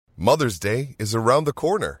Mother's Day is around the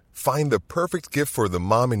corner. Find the perfect gift for the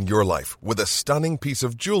mom in your life with a stunning piece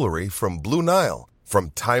of jewelry from Blue Nile.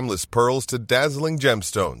 From timeless pearls to dazzling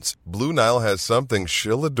gemstones, Blue Nile has something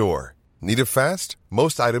she'll adore. Need it fast?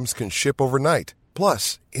 Most items can ship overnight.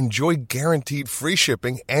 Plus, enjoy guaranteed free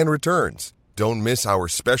shipping and returns. Don't miss our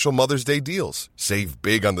special Mother's Day deals. Save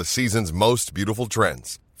big on the season's most beautiful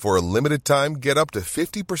trends. For a limited time, get up to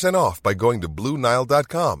 50% off by going to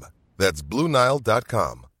BlueNile.com. That's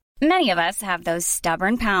BlueNile.com. Many of us have those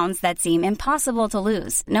stubborn pounds that seem impossible to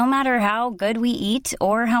lose, no matter how good we eat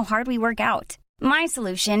or how hard we work out. My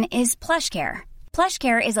solution is PlushCare.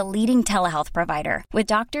 PlushCare is a leading telehealth provider with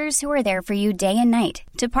doctors who are there for you day and night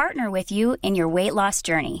to partner with you in your weight loss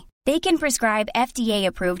journey. They can prescribe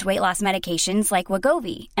FDA-approved weight loss medications like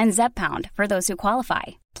Wegovy and Zepbound for those who qualify.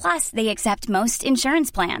 Plus, they accept most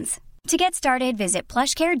insurance plans. To get started, visit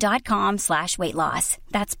plushcare.com/weightloss.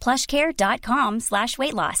 That's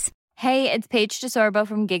plushcare.com/weightloss. Hey, it's Paige DeSorbo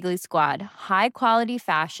from Giggly Squad. High quality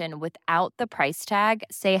fashion without the price tag.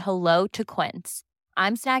 Say hello to Quince.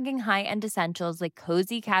 I'm snagging high-end essentials like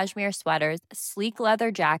cozy cashmere sweaters, sleek leather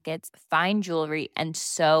jackets, fine jewelry, and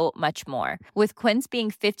so much more. With Quince being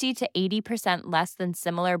 50 to 80% less than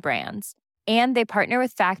similar brands. And they partner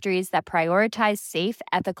with factories that prioritize safe,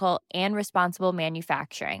 ethical, and responsible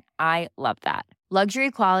manufacturing. I love that. Luxury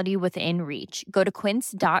quality within reach. Go to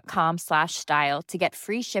quince.com/style to get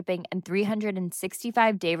free shipping and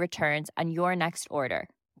 365-day returns on your next order.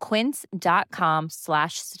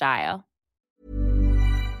 Quince.com/style.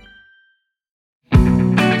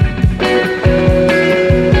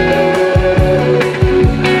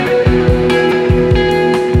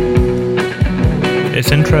 It's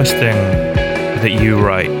interesting that you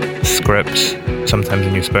write scripts sometimes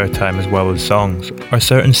in your spare time as well as songs. Are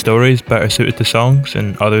certain stories better suited to songs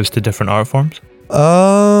and others to different art forms?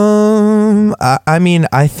 I mean,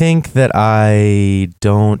 I think that I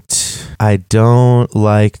don't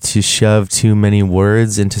like to shove too many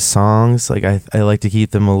words into songs. Like I like to keep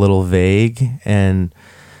them a little vague, and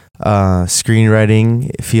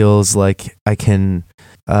screenwriting feels like I can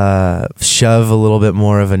shove a little bit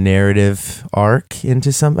more of a narrative arc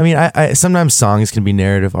into some. I mean, I sometimes songs can be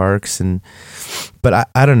narrative arcs, but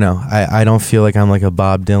I don't know. I don't feel like I'm like a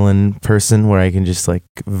Bob Dylan person where I can just like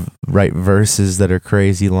write verses that are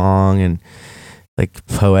crazy long and like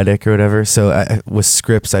poetic or whatever. So with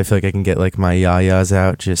scripts, I feel like I can get like my yayas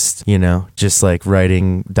out, just like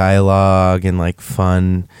writing dialogue and like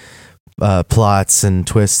fun plots and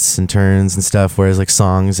twists and turns and stuff. Whereas like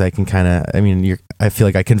songs, I can I feel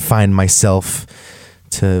like I can find myself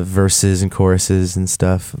to verses and choruses and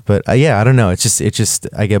stuff. But yeah, I don't know. It's just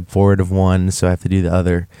I get bored of one, so I have to do the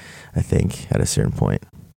other, I think, at a certain point.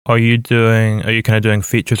 Are you kind of doing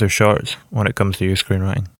features or shorts when it comes to your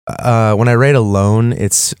screenwriting? When I write alone,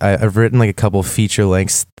 I've written like a couple feature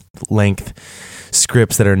length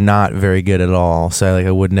scripts that are not very good at all. So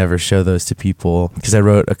I would never show those to people because I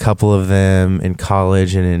wrote a couple of them in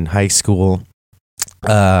college and in high school.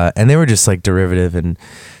 And they were just like derivative and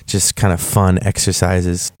just kind of fun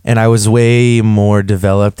exercises. And I was way more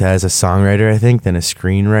developed as a songwriter, I think, than a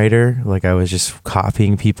screenwriter. Like I was just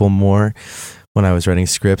copying people more when I was writing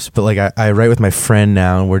scripts. But like I write with my friend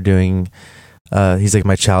now, and we're doing, he's like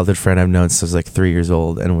my childhood friend I've known since I was like 3 years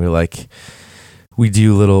old. And we're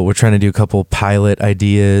trying to do a couple pilot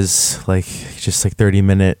ideas, like just like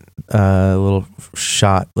 30-minute little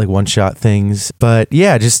shot, like one shot things. But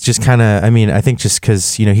yeah, just kind of, I mean, I think just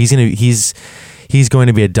cause he's going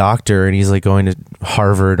to be a doctor, and he's like going to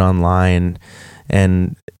Harvard online.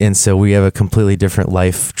 And so we have a completely different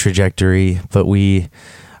life trajectory, but we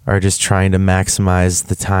are just trying to maximize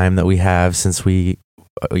the time that we have, since we,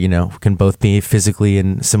 can both be physically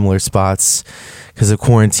in similar spots because of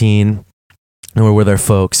quarantine. And we're with our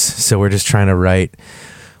folks, so we're just trying to write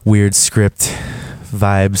weird script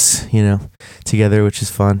vibes, together, which is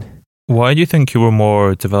fun. Why do you think you were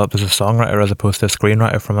more developed as a songwriter as opposed to a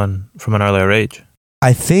screenwriter from an earlier age?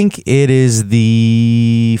 I think it is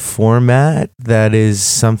the format that is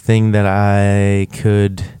something that I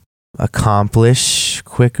could accomplish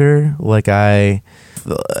quicker. Like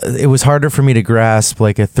it was harder for me to grasp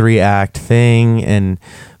like a 3-act thing and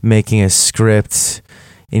making a script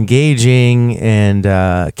engaging and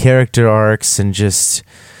character arcs and just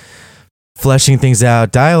fleshing things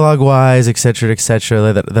out dialogue wise, etc.,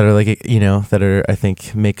 that are like, that are, I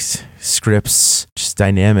think, makes scripts just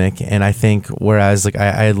dynamic. And I think whereas like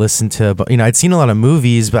I had listened to, I'd seen a lot of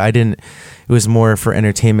movies, but it was more for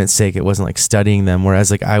entertainment's sake. It wasn't like studying them.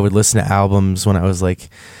 Whereas like I would listen to albums when I was like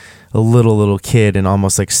a little kid and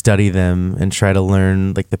almost like study them and try to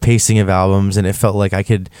learn like the pacing of albums. And it felt like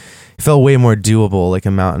felt way more doable, like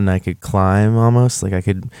a mountain I could climb almost. Like I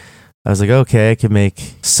was like, okay, I could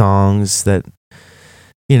make songs that,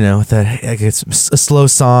 you know, that it's a slow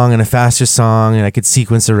song and a faster song, and I could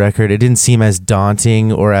sequence a record. It didn't seem as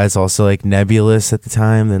daunting or as also like nebulous at the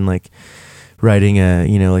time than like writing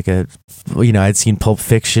I'd seen Pulp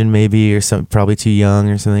Fiction maybe or something, probably too young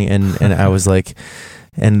or something. And I was like,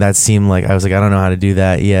 and that seemed like, I was like, I don't know how to do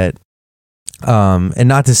that yet. And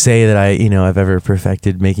not to say that I've ever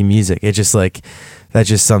perfected making music. It's just like, that's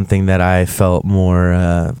just something that I felt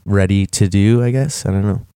more ready to do, I guess. I don't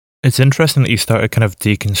know. It's interesting that you started kind of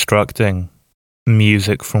deconstructing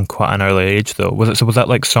music from quite an early age, though. Was that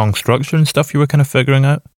like song structure and stuff you were kind of figuring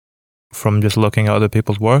out from just looking at other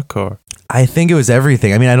people's work, or? I think it was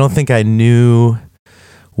everything. I mean, I don't think I knew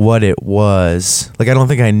what it was. Like, I don't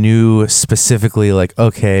think I knew specifically, like,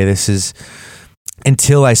 okay, this is,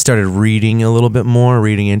 until I started reading a little bit more,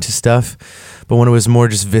 reading into stuff. But when it was more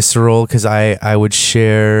just visceral, because I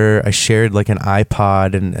shared like an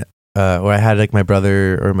iPod, and or I had like my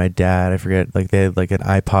brother or my dad, I forget, like they had like an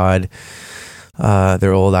iPod,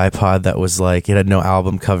 their old iPod that was like, it had no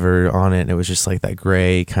album cover on it. And it was just like that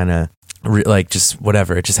gray kind of like just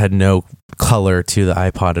whatever. It just had no color to the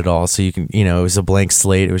iPod at all. So you can, it was a blank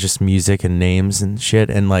slate. It was just music and names and shit.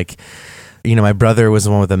 And like, my brother was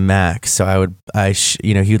the one with a Mac. So he would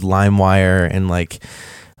LimeWire and like,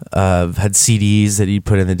 had CDs that he'd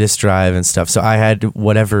put in the disc drive and stuff. So I had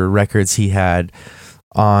whatever records he had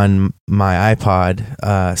on my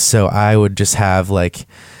iPod. So I would just have like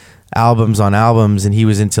albums on albums, and he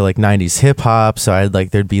was into like 90s hip hop. So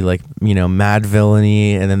there'd be like, Mad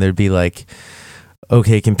Villainy, and then there'd be like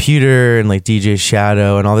OK Computer and like DJ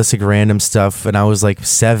Shadow and all this like random stuff. And I was like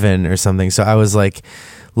 7 or something. So I was like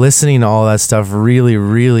listening to all that stuff really,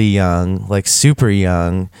 really young, like super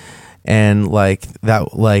young. And like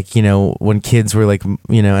that, like, when kids were like, and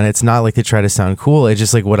it's not like they try to sound cool. It's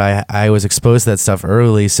just like what I was exposed to that stuff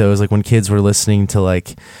early. So it was like when kids were listening to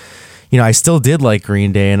like, I still did like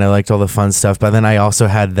Green Day and I liked all the fun stuff. But then I also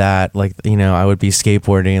had that, like, I would be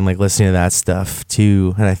skateboarding and like listening to that stuff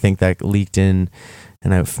too. And I think that leaked in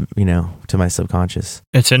and to my subconscious.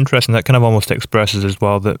 It's interesting. That kind of almost expresses as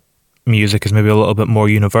well that music is maybe a little bit more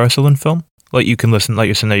universal in film. Like you can listen, like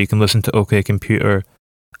you're saying there, you can listen to OK Computer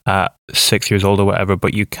at 6 years old or whatever,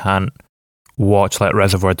 but you can't watch like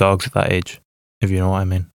Reservoir Dogs at that age, if you know what I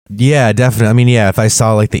mean. Yeah, definitely. I mean, yeah, if I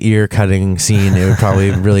saw like the ear cutting scene, it would probably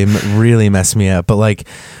really, really mess me up. But like,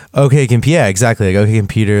 yeah, exactly. Like OK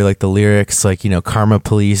Computer, like the lyrics, like, Karma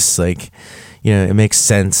Police, like, it makes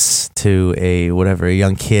sense to a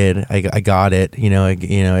young kid. I got it,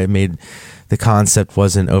 it made, the concept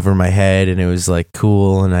wasn't over my head, and it was like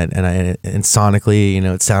cool. And sonically,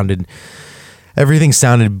 it sounded, everything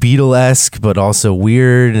sounded Beatle-esque, but also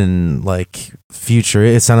weird and like future.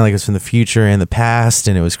 It sounded like it was from the future and the past,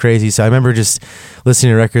 and it was crazy. So I remember just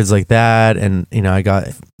listening to records like that. And, I got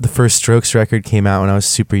the first Strokes record came out when I was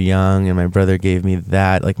super young, and my brother gave me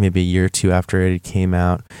that like maybe a year or two after it came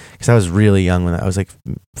out. Cause I was really young when I was like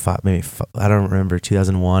I don't remember,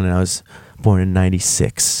 2001, and I was born in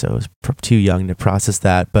 96. So I was too young to process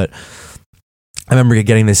that. But I remember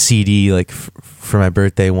getting the CD like for my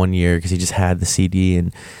birthday one year, because he just had the CD,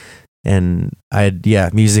 and I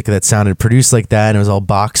had music that sounded produced like that, and it was all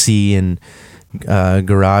boxy and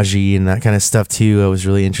garagey and that kind of stuff too. I was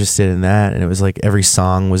really interested in that, and it was like every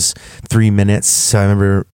song was 3 minutes. So I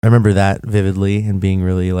remember that vividly and being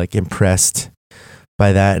really like impressed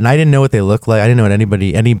by that. And I didn't know what they looked like. I didn't know what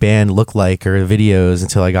any band looked like or videos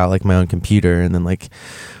until I got like my own computer, and then like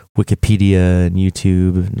Wikipedia and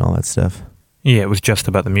YouTube and all that stuff. Yeah, it was just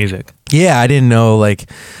about the music. Yeah, I didn't know like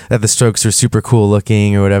that the Strokes were super cool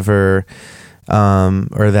looking or whatever,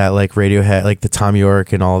 or that like Radiohead, like the Tom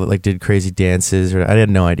York and all that, like did crazy dances. Or I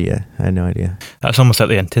had no idea. That's almost like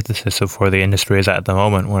the antithesis of where the industry is at the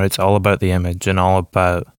moment, where it's all about the image and all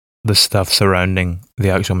about the stuff surrounding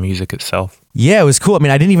the actual music itself. Yeah, it was cool. I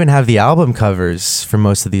mean, I didn't even have the album covers for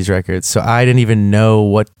most of these records, so I didn't even know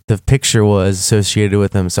what the picture was associated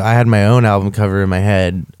with them. So I had my own album cover in my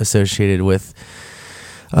head associated with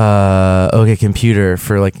OK Computer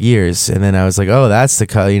for like years, and then I was like, oh, that's the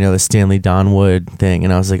the Stanley Donwood thing,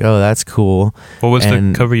 and I was like, oh, that's cool. What was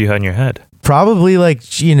the cover you had in your head? Probably like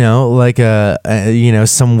like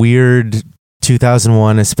some weird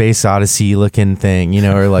 2001: A Space Odyssey looking thing,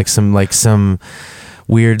 or like some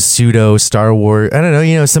weird pseudo Star Wars, I don't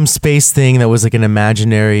know, some space thing that was like an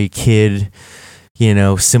imaginary kid,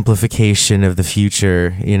 simplification of the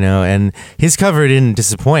future, and his cover didn't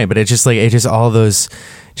disappoint, but a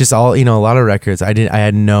lot of records, I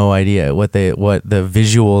had no idea what the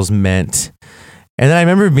visuals meant. And then I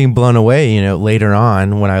remember being blown away, you know, later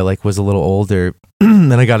on when I like was a little older.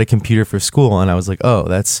 Then I got a computer for school, and I was like, oh,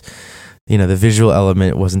 that's, you know, the visual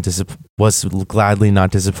element was gladly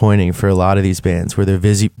not disappointing for a lot of these bands where their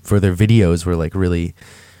videos were like really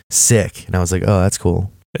sick, and I was like, oh, that's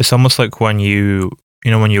cool. It's almost like when you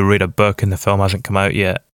read a book and the film hasn't come out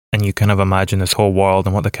yet, and you kind of imagine this whole world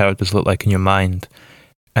and what the characters look like in your mind,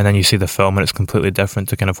 and then you see the film and it's completely different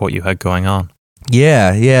to kind of what you had going on.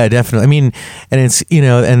 Yeah, definitely. I mean, and it's, you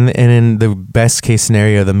know, and in the best case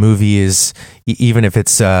scenario, the movie is, even if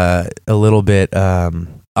it's a little bit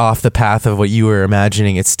off the path of what you were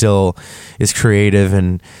imagining, it still is creative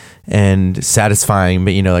and satisfying.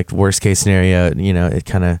 But, you know, like worst case scenario, you know, it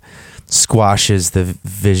kind of squashes the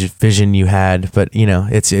vision you had. But, you know,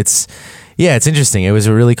 it's interesting. It was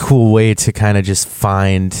a really cool way to kind of just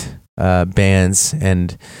find bands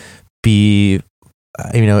and be,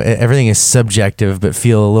 you know, everything is subjective, but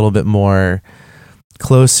feel a little bit more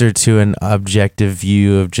closer to an objective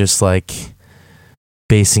view of just like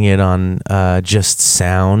basing it on just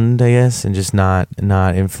sound, I guess, and just not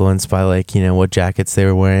influenced by like, you know, what jackets they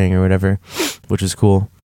were wearing or whatever, which is cool.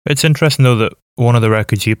 It's interesting though that one of the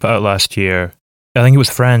records you put out last year, I think it was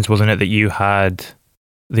Friends, wasn't it, that you had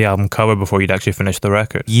the album cover before you'd actually finished the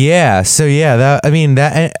record? Yeah. So yeah,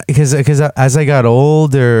 that because as I got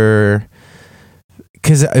older,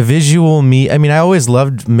 because I mean, I always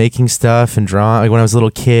loved making stuff and drawing. Like when I was a little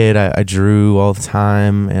kid, I drew all the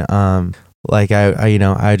time. Like I you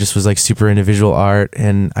know, I just was like super into visual art,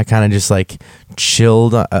 and I kind of just like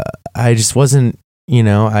chilled. I just wasn't, you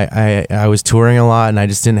know, I was touring a lot, and I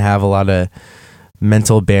just didn't have a lot of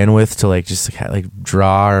mental bandwidth to like just like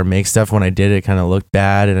draw or make stuff. When I did, it kind of looked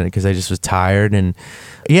bad, and because I just was tired. And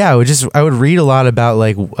yeah, I would read a lot about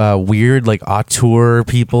like weird like auteur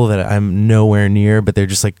people that I'm nowhere near, but they're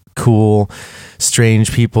just like cool,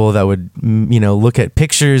 strange people that would, you know, look at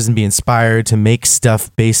pictures and be inspired to make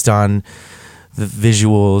stuff based on the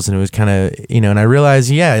visuals. And it was kind of, you know, and I realized,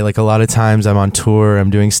 yeah, like a lot of times I'm on tour,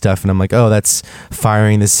 I'm doing stuff, and I'm like, oh, that's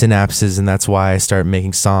firing the synapses, and that's why I start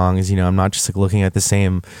making songs. You know, I'm not just like looking at the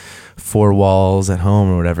same four walls at home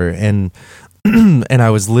or whatever. And and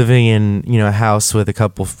I was living in, you know, a house with a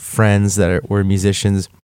couple friends that were musicians,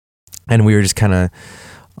 and we were just kind of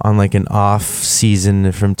on like an off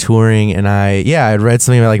season from touring. And I'd read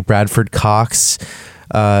something about like Bradford Cox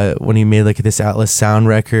when he made like this Atlas Sound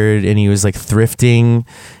record, and he was like thrifting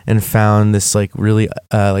and found this like really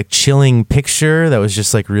like chilling picture that was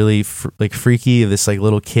just like really like freaky of this like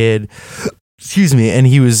little kid, excuse me, and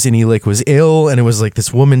he was ill, and it was like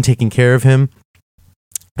this woman taking care of him.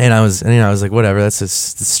 And I was like, whatever, that's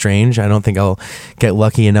just strange. I don't think I'll get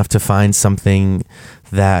lucky enough to find something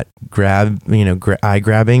that eye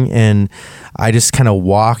grabbing. And I just kind of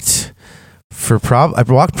walked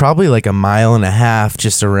probably like a mile and a half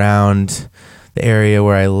just around the area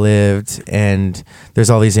where I lived. And there's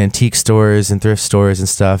all these antique stores and thrift stores and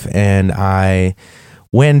stuff. And I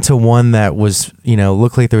went to one that was, you know,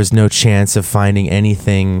 looked like there was no chance of finding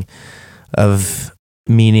anything of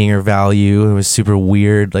meaning or value. It was super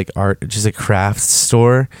weird, like art, just a craft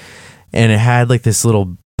store, and it had like this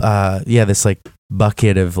little this like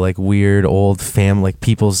bucket of like weird old like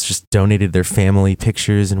people's just donated their family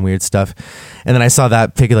pictures and weird stuff. And then I saw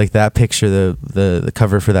that picture, the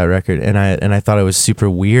cover for that record, and I thought it was super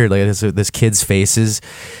weird, like this kid's faces.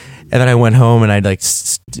 And then I went home and I like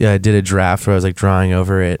did a draft where I was like drawing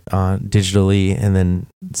over it digitally, and then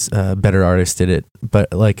a better artist did it.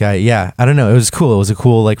 But like I don't know, it was cool. It was a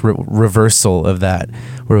cool like reversal of that,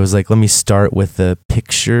 where it was like, let me start with the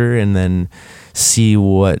picture and then see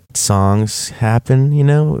what songs happen. You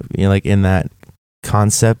know, like in that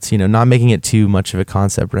concept. You know, not making it too much of a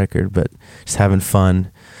concept record, but just having fun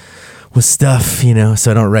with stuff. You know,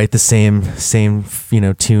 so I don't write the same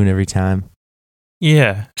tune every time.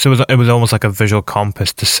 Yeah, so it was almost like a visual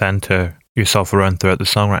compass to center yourself around throughout the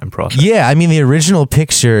songwriting process. Yeah, I mean, the original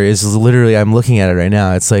picture is literally, I'm looking at it right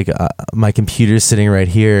now. It's like my computer's sitting right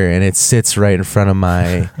here, and it sits right in front of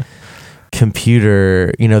my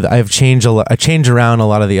computer. You know, I change around a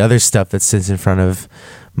lot of the other stuff that sits in front of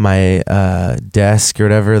my desk or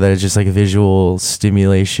whatever, that is just like a visual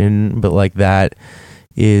stimulation, but like that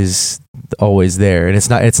is always there. And it's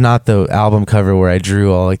not the album cover where I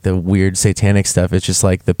drew all like the weird satanic stuff. It's just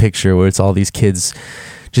like the picture where it's all these kids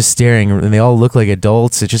just staring, and they all look like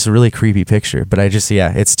adults. It's just a really creepy picture, but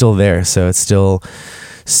it's still there. So it's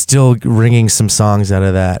still ringing some songs out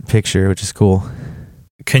of that picture, which is cool.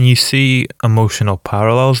 Can you see emotional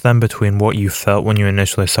parallels then between what you felt when you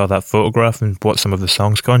initially saw that photograph and what some of the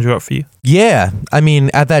songs conjure up for you? Yeah. I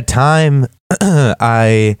mean, at that time,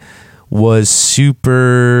 I was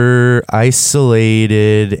super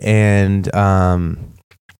isolated, and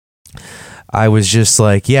I was just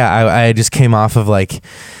like, I just came off of like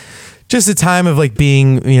just a time of like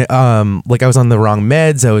being, like I was on the wrong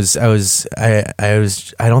meds.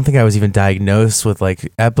 I don't think I was even diagnosed with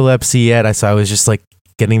like epilepsy yet. So I was just like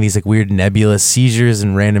getting these like weird nebulous seizures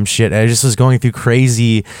and random shit. I just was going through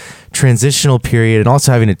crazy transitional period, and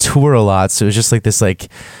also having to tour a lot. So it was just like this, like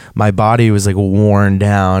my body was like worn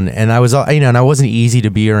down, and I was, and I wasn't easy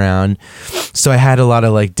to be around. So I had a lot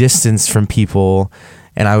of like distance from people,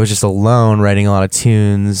 and I was just alone writing a lot of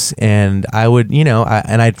tunes, and I would,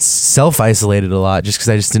 I self-isolated a lot just because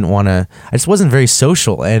I just wasn't very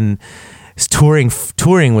social, and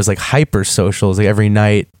touring was like hyper social. It was like every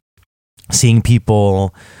night seeing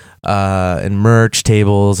people and merch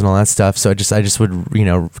tables and all that stuff. So I just would,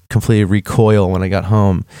 completely recoil when I got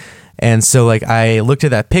home. And so like I looked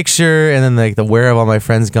at that picture, and then like the Where Have All My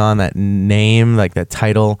Friends Gone, that name, like that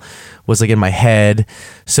title was like in my head.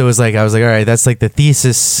 So it was like, I was like, all right, that's like the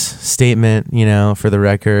thesis statement, for the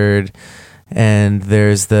record. And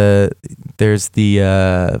there's the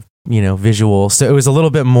visual. So it was a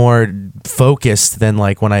little bit more focused than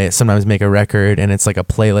like when I sometimes make a record and it's like a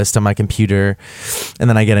playlist on my computer, and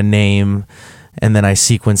then I get a name, and then I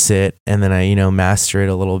sequence it, and then I, master it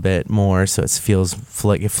a little bit more, so it feels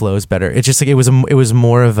like it flows better. It's just like it was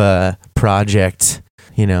more of a project,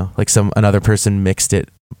 like another person mixed it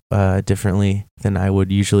differently than I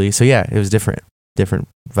would usually. So yeah, it was different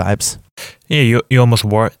vibes. Yeah, you almost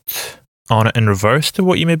worked on it in reverse to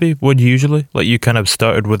what you maybe would usually. Like you kind of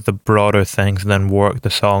started with the broader things and then worked the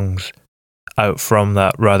songs out from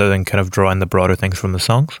that, rather than kind of drawing the broader things from the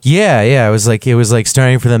songs. Yeah. It was like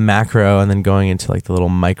starting for the macro and then going into like the little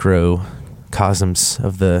microcosms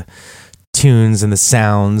of the tunes and the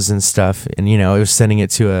sounds and stuff. And it was sending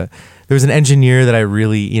it to there was an engineer that I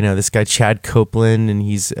really, this guy Chad Copeland, and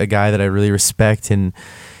he's a guy that I really respect, and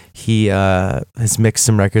he has mixed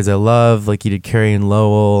some records I love. Like he did Carrie and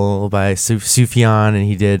Lowell by Sufjan, and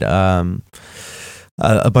he did a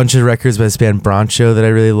bunch of records by this band Broncho that I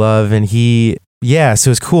really love. And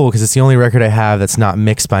so it's cool because it's the only record I have that's not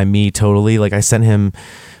mixed by me totally. Like I sent him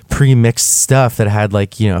pre-mixed stuff that had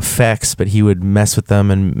like, effects, but he would mess with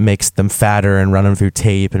them and make them fatter and run them through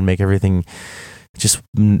tape and make everything just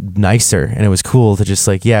nicer. And it was cool to just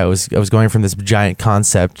like, I was going from this giant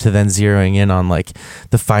concept to then zeroing in on like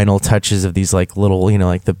the final touches of these like little,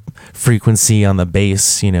 like the frequency on the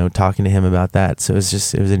bass, talking to him about that. So it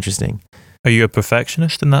was interesting. Are you a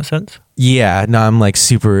perfectionist in that sense? Yeah, no, I'm like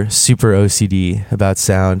super OCD about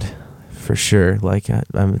sound for sure. Like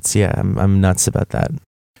I'm nuts about that.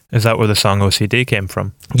 Is that where the song OCD came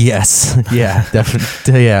from? Yes. Yeah,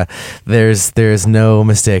 definitely. Yeah. There's no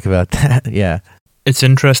mistake about that. Yeah. It's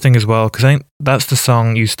interesting as well, because I think that's the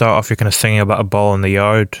song you start off, you're kind of singing about a ball in the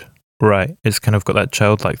yard, right? It's kind of got that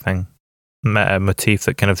childlike thing, motif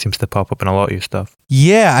that kind of seems to pop up in a lot of your stuff.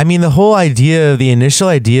 Yeah, I mean, the initial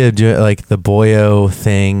idea of doing like the boyo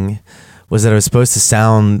thing was that I was supposed to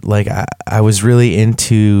sound like I was really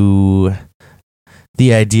into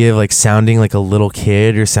the idea of like sounding like a little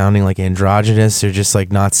kid, or sounding like androgynous, or just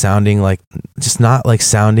like not sounding like, because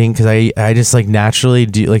I just like naturally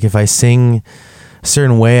do, like if I sing a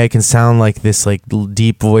certain way I can sound like this like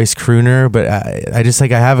deep voice crooner, but I just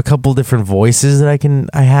like I have a couple different voices that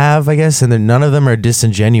I have, I guess, and none of them are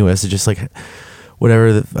disingenuous. It's just like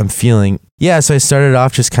whatever I'm feeling. Yeah, so I started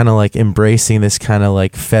off just kind of like embracing this kind of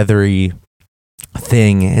like feathery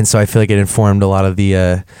thing, and so I feel like it informed a lot of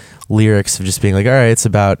the lyrics of just being like, all right, it's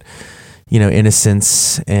about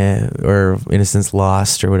innocence or innocence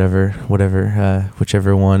lost, or whatever,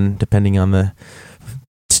 whichever one, depending on the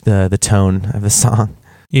tone of the song.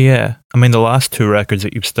 Yeah, I mean, the last two records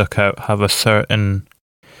that you've stuck out have a certain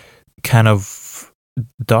kind of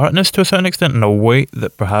darkness to a certain extent, and a weight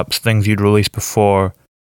that perhaps things you'd released before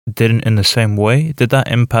didn't in the same way. Did that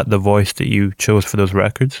impact the voice that you chose for those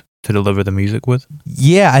records to deliver the music with?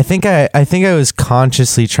 Yeah, I think I was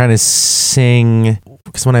consciously trying to sing,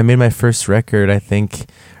 because when I made my first record, or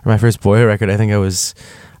my first boy record, I think I was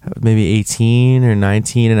maybe 18 or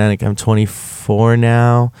 19, and I think I'm 24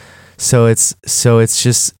 now. So it's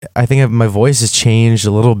just, I think my voice has changed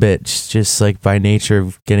a little bit, just like by nature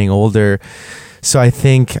of getting older. So I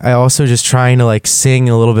think I also just trying to like sing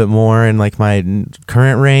a little bit more in like my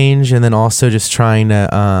current range, and then also just trying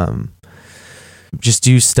to just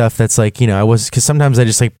do stuff that's like, because sometimes I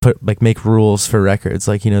just like make rules for records,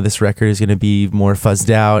 like, this record is going to be more fuzzed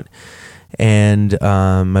out, and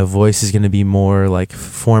my voice is going to be more like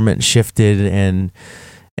format shifted, and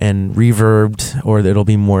and reverbed, or it'll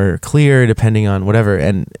be more clear depending on whatever.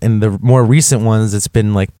 And the more recent ones, it's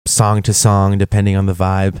been like song to song depending on the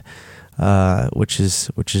vibe, which is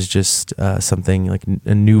just something like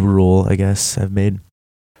a new rule, I guess, I've made.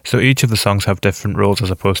 So each of the songs have different rules as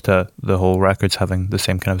opposed to the whole records having the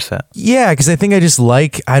same kind of set. Yeah, because I think I just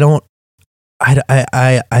like, I think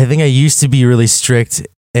I used to be really strict,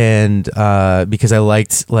 and because I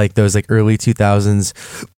liked like those like early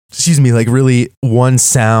 2000s, like really one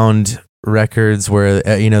sound records where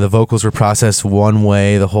the vocals were processed one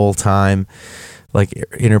way the whole time, like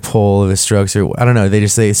Interpol or the Strokes, or I don't know,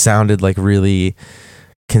 they sounded like really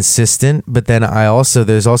consistent. But then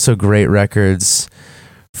there's also great records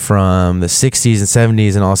from the 60s and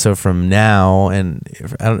 70s and also from now and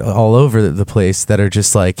all over the place that are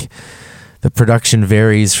just like the production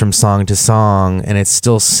varies from song to song and it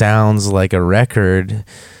still sounds like a record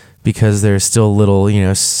because there's still little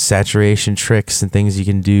saturation tricks and things you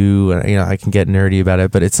can do. I can get nerdy about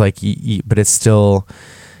it, but it's like but it's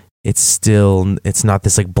not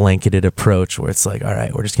this like blanketed approach where it's like, all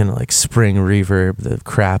right, we're just gonna like spring reverb the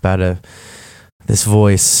crap out of this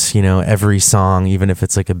voice, every song, even if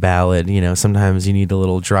it's like a ballad. Sometimes you need a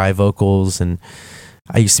little dry vocals, and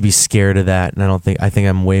I used to be scared of that, and I think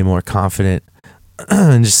I'm way more confident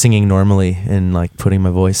in just singing normally and like putting my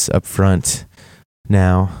voice up front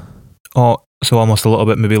now. Oh, so almost a little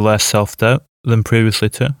bit maybe less self-doubt than previously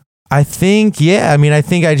too? I think, yeah. I mean, I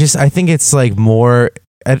think it's like more,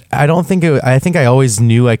 I think I always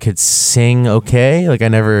knew I could sing okay. Like I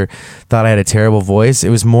never thought I had a terrible voice. It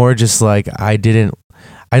was more just like I don't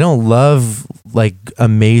love like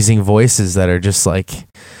amazing voices that are just like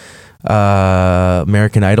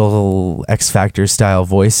American Idol, X Factor style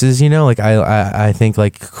voices, like I think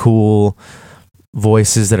like cool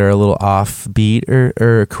voices that are a little offbeat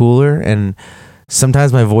or cooler. And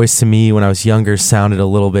sometimes my voice to me when I was younger sounded a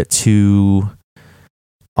little bit too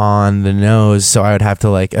on the nose, so I would have to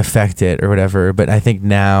like affect it or whatever. But I think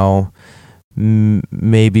now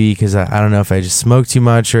maybe because I don't know if I just smoke too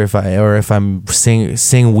much or if I'm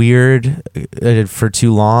sing weird for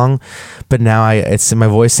too long, but now my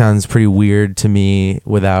voice sounds pretty weird to me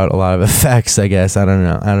without a lot of effects, I guess. I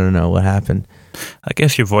don't know what happened. I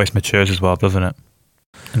guess your voice matures as well, doesn't it?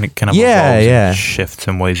 And it kind of evolves and shifts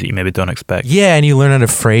in ways that you maybe don't expect. Yeah, and you learn how to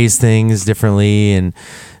phrase things differently and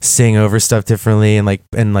sing over stuff differently, and like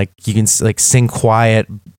you can like sing quiet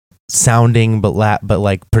sounding but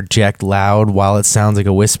like project loud while it sounds like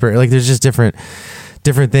a whisper. Like there's just different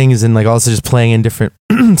things, and like also just playing in different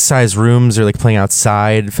size rooms or like playing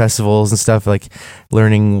outside festivals and stuff, like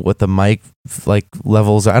learning what the mic like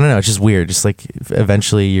levels are. I don't know, it's just weird. Just like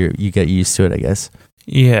eventually you get used to it, I guess.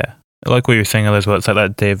 Yeah. I like what you're saying as well. It's like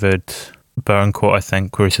that David Byrne quote, I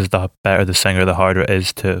think, where he says the better the singer, the harder it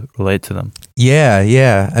is to relate to them.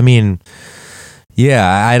 Yeah. I mean,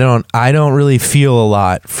 yeah, I don't really feel a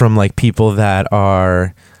lot from like people that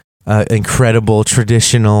are incredible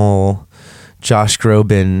traditional Josh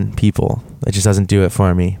Groban people. It just doesn't do it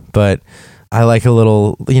for me. But I like a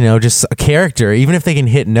little, just a character. Even if they can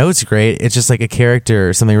hit notes great, it's just like a character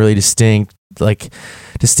or something really distinct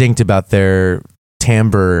about their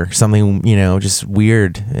timbre, something just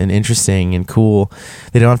weird and interesting and cool.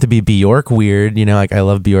 They don't have to be Bjork weird, like I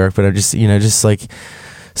love Bjork, but I'm just just like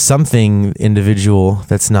something individual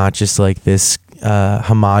that's not just like this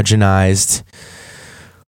homogenized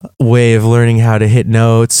way of learning how to hit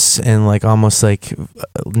notes and like almost like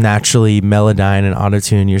naturally melodyne and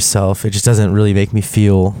autotune yourself. It just doesn't really make me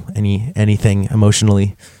feel anything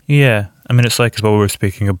emotionally. Yeah, I mean, it's like what we were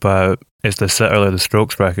speaking about is the set earlier, the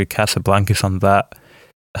Strokes record, Casablancas, on that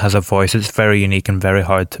has a voice. It's very unique and very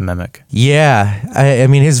hard to mimic. Yeah, I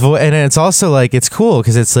mean his voice, and it's also like it's cool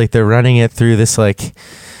because it's like they're running it through this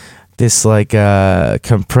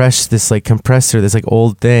compressor, this like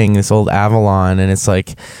old thing, this old Avalon, and it's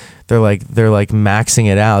like they're maxing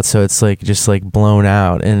it out, so it's like just like blown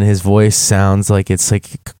out, and his voice sounds like it's like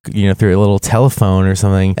through a little telephone or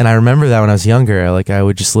something. And I remember that when I was younger, like I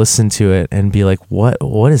would just listen to it and be like,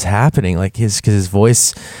 what is happening? Like because his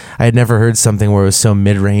voice, I had never heard something where it was so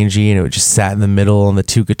mid-rangey and it would just sat in the middle and the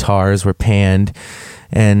two guitars were panned.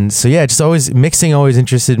 And so yeah, just always mixing always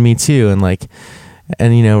interested me too. And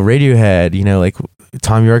Radiohead, like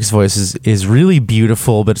Thom Yorke's voice is really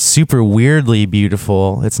beautiful, but super weirdly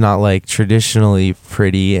beautiful. It's not like traditionally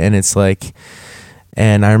pretty, and it's like,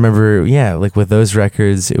 and I remember, like with those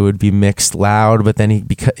records, it would be mixed loud, but then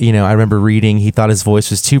I remember reading he thought his voice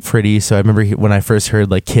was too pretty. So I remember when I first heard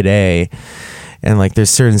like Kid A, and like there's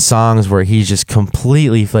certain songs where he's just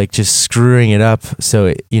completely like just screwing it up,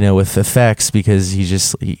 so with effects, because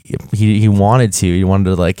he wanted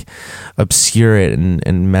to like obscure it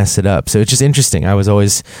and mess it up. So it's just interesting. I was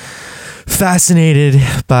always fascinated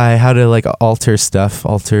by how to like alter stuff,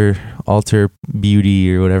 alter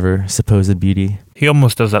beauty or whatever, supposed beauty. He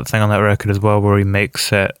almost does that thing on that record as well, where he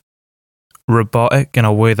makes it robotic in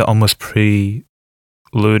a way that almost preluded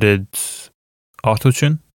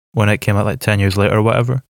autotune when it came out like 10 years later or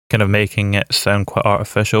whatever, kind of making it sound quite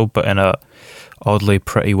artificial, but in a oddly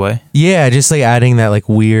pretty way. Yeah, just like adding that like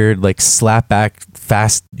weird like slapback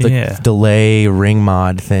fast like delay ring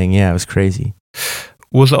mod thing. Yeah, it was crazy.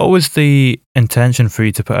 Was it always the intention for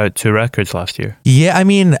you to put out 2 records last year? Yeah, I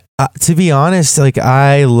mean, to be honest, like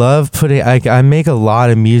I love I make a lot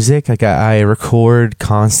of music. Like I record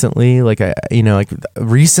constantly. Like like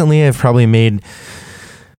recently I've probably made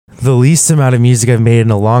the least amount of music I've made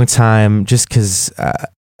in a long time, just because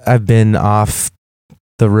I've been off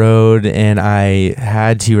the road and I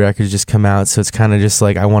had 2 records just come out. So it's kind of just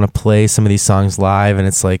like I want to play some of these songs live, and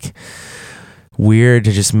it's like weird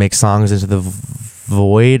to just make songs into the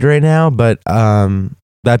void right now. But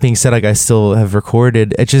that being said, like I still have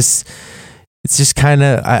recorded. It's just kind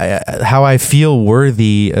of how I feel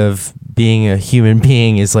worthy of being a human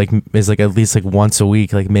being is like at least like once a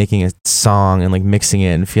week, like making a song and like mixing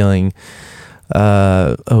it and feeling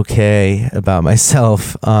okay about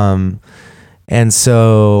myself. And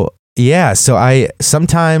so I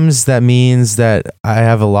sometimes that means that I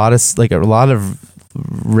have a lot of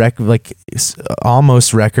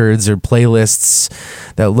almost records or playlists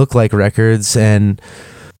that look like records, and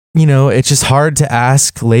it's just hard to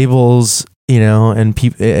ask labels and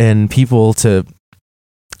people to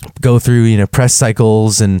go through press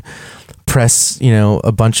cycles and press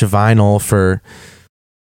a bunch of vinyl for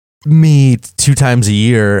me 2 times a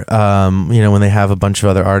year, when they have a bunch of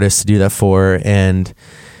other artists to do that for, and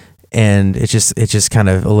it's just kind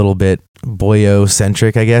of a little bit boyo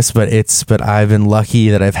centric, I guess, but I've been lucky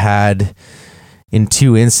that I've had in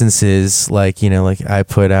 2 instances, like I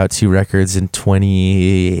put out 2 records in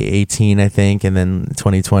 2018, I think, and then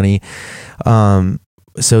 2020.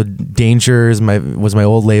 So Danger was my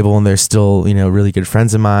old label, and they're still really good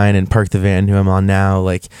friends of mine, and Park the Van, who I'm on now,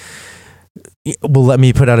 like will let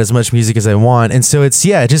me put out as much music as I want. And so it's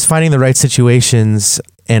just finding the right situations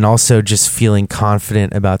and also just feeling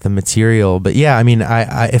confident about the material. But yeah, I mean,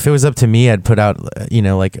 I if it was up to me, I'd put out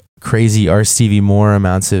like crazy R. Stevie Moore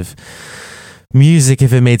amounts of music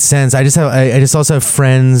if it made sense. I just also have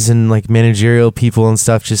friends and like managerial people and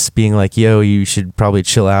stuff just being like, yo, you should probably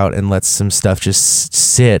chill out and let some stuff just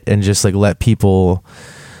sit and just like let people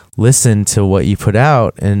listen to what you put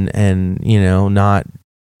out, and not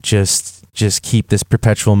just keep this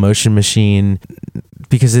perpetual motion machine,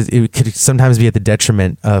 because it could sometimes be at the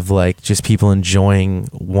detriment of like just people enjoying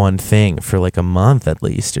one thing for like a month at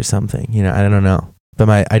least or something. I don't know.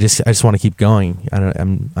 But I just want to keep going.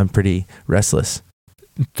 I'm pretty restless.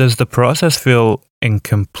 Does the process feel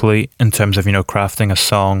incomplete in terms of crafting a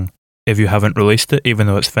song if you haven't released it, even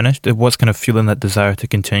though it's finished? What's kind of fueling that desire to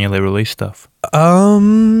continually release stuff?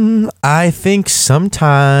 I think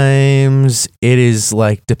sometimes it is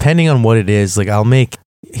like, depending on what it is, like I'll make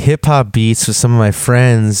hip hop beats with some of my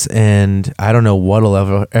friends, and I don't know what'll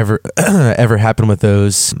ever happen with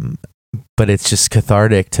those, but it's just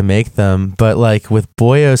cathartic to make them. But like with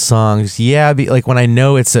boyo songs, like when I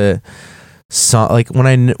know it's a song, like when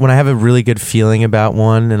I have a really good feeling about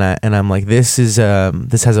one, and I'm like, this has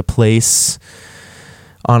a place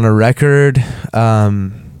on a record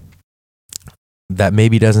that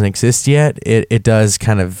maybe doesn't exist yet. It does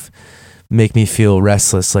kind of make me feel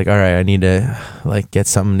restless, like, all right, I need to like get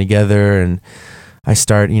something together, and I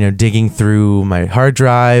start digging through my hard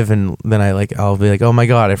drive, and then I'll be like, oh my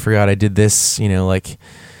god, I forgot I did this, like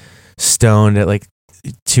stoned at like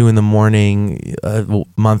 2 a.m. a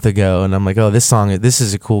month ago, and I'm like, oh, this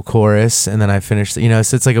is a cool chorus, and then I finished so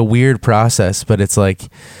it's like a weird process, but it's like,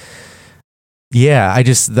 yeah,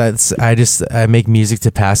 I make music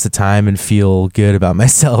to pass the time and feel good about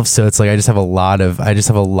myself. So it's like I just have a lot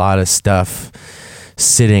of stuff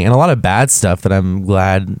sitting, and a lot of bad stuff that I'm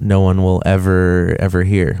glad no one will ever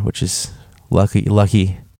hear, which is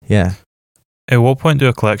lucky. Yeah. At what point do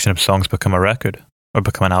a collection of songs become a record or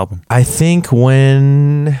become an album? I think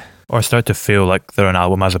or start to feel like they're an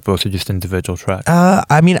album as opposed to just individual tracks.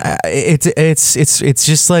 I mean, it's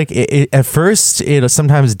just like at first it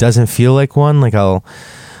sometimes doesn't feel like one. Like I'll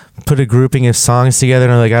put a grouping of songs together,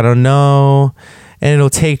 and I'm like, I don't know, and it'll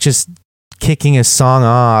take just kicking a song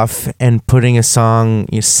off and putting a song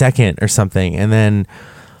second or something, and then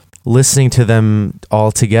listening to them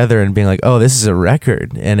all together and being like, oh, this is a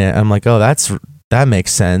record. And I'm like, oh, that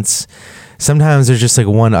makes sense. Sometimes there's just like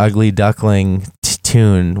one ugly duckling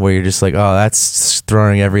tune where you're just like, oh, that's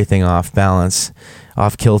throwing everything off balance,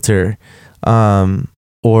 off kilter.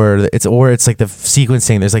 Or it's like the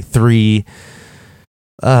sequencing. There's like 3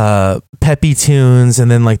 peppy tunes,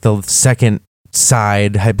 and then like the second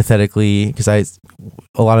side, hypothetically, because I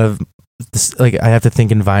have to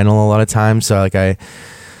think in vinyl a lot of times. So like I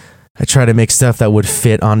try to make stuff that would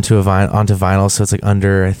fit onto vinyl. So it's like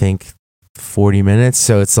under, I think, 40 minutes.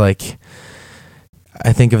 So it's like,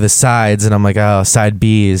 I think of the sides and I'm like, oh, side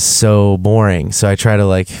B is so boring. So I try to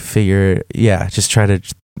like just try to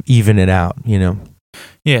even it out, you know?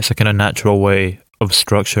 Yeah, it's a kind of natural way of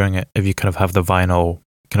structuring it if you kind of have the vinyl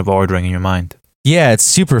kind of ordering in your mind. Yeah, it's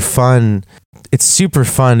super fun. It's super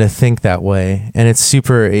fun to think that way. And it's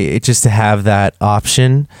just to have that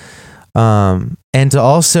option. And to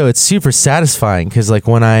also, it's super satisfying because like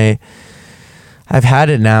when I've had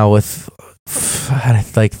it now with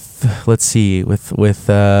like, let's see, with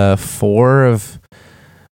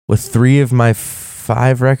 3 of my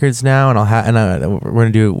 5 records now, and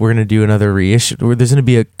we're gonna do another reissue. There's gonna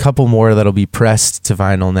be a couple more that'll be pressed to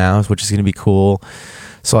vinyl now, which is gonna be cool.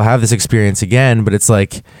 So I'll have this experience again, but it's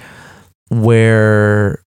like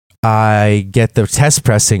where I get the test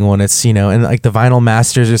pressing when it's, you know, and like the vinyl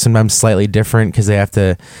masters are sometimes slightly different because they have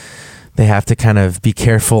to kind of be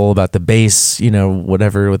careful about the bass, you know,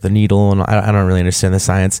 whatever with the needle, and I don't really understand the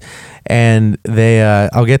science. And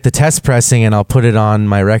I'll get the test pressing and I'll put it on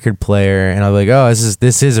my record player and I'll be like, oh,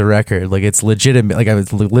 this is a record. Like it's legitimate. Like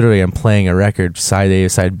I'm playing a record, side A,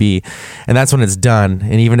 side B, and that's when it's done.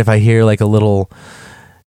 And even if I hear like a little,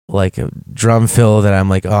 like a drum fill that I'm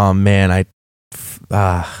like, oh man, I'm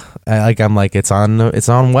like, it's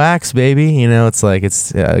on wax, baby. You know, it's like,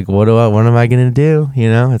 it's like, what am I going to do? You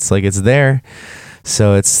know, it's like, it's there.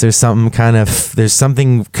 So there's something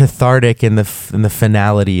cathartic in the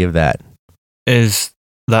finality of that. Is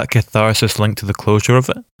that catharsis linked to the closure of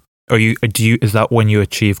it? Or is that when you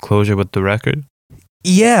achieve closure with the record?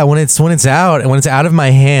 Yeah, when it's out, and when it's out of my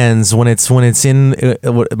hands, when it's in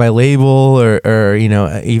my label or you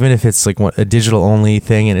know, even if it's like a digital only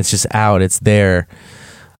thing and it's just out, it's there.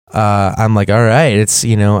 I'm like, all right, it's,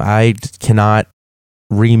 you know, I cannot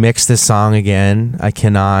remix this song again. I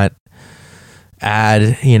cannot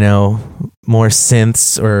add, you know, more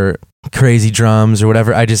synths or crazy drums or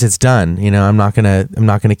whatever. It's done. You know, I'm not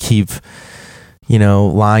gonna keep, you know,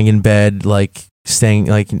 lying in bed, like staying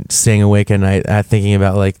awake at night, thinking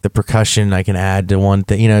about like the percussion I can add to one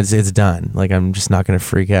thing. You know, it's done. Like I'm just not gonna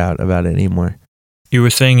freak out about it anymore. You were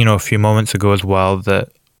saying, you know, a few moments ago as well that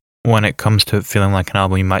when it comes to feeling like an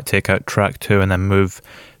album, you might take out track 2 and then move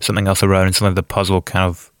something else around and suddenly the puzzle kind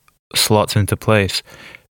of slots into place.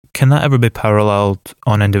 Can that ever be paralleled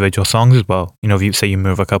on individual songs as well? You know, if you say you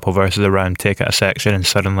move a couple verses around, take out a section, and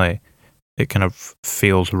suddenly it kind of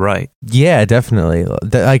feels right. Yeah, definitely.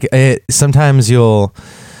 Like sometimes, like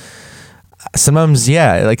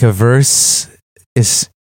a verse is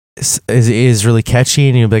really catchy,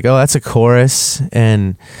 and you'll be like, oh, that's a chorus,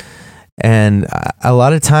 and a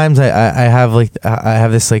lot of times I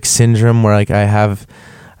have this like syndrome where like I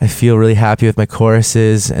feel really happy with my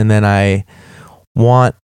choruses, and then I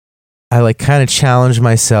like kind of challenge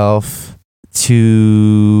myself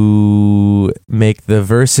to make the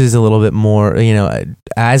verses a little bit more, you know,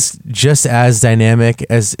 as dynamic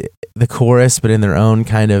as the chorus, but in their own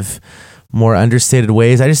kind of more understated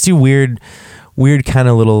ways. I just do weird kind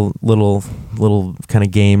of little kind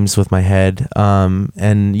of games with my head.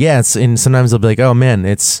 And yeah, and sometimes I'll be like, oh man,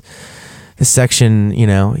 this section, you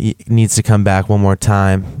know, needs to come back one more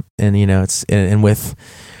time. And, you know,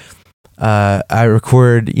 I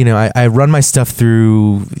record, you know, I run my stuff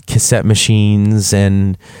through cassette machines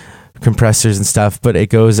and compressors and stuff, but it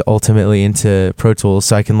goes ultimately into Pro Tools,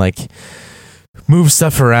 so I can like move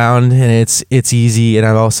stuff around, and it's easy. And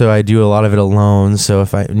I do a lot of it alone, so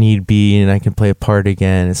if I need be and I can play a part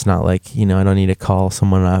again, it's not like, you know, I don't need to call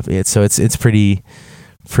someone up. So it's pretty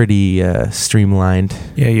streamlined.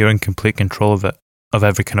 Yeah, you're in complete control of it, of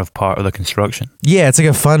every kind of part of the construction. Yeah, it's like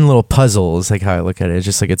a fun little puzzle is like how I look at it. It's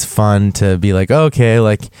just like, it's fun to be like, oh, okay,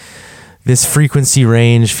 like this frequency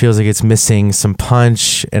range feels like it's missing some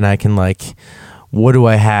punch, and I can like, what do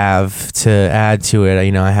I have to add to it?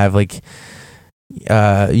 You know, I have like,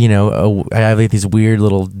 you know, I have like these weird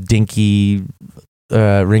little dinky,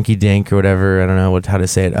 rinky dink or whatever. I don't know how to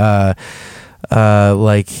say it.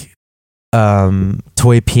 Like,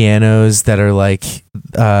 toy pianos that are like,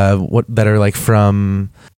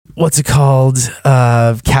 from, what's it called?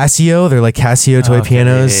 Casio. They're like Casio toy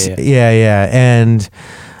pianos. Yeah. And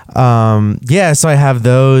So I have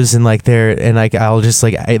those, and like I'll just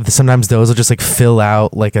like sometimes those will just like fill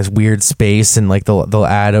out like a weird space, and like they'll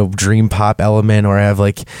add a dream pop element, or I have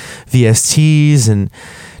like VSTs and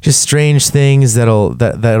just strange things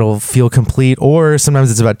that'll feel complete. Or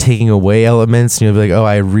sometimes it's about taking away elements, and you'll be like, oh,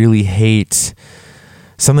 I really hate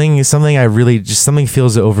something I really just something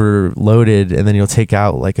feels overloaded, and then you'll take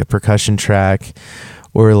out like a percussion track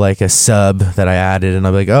or like a sub that I added, and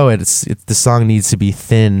I'll be like, oh, the song needs to be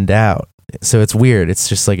thinned out. So it's weird. It's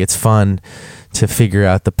just like, it's fun to figure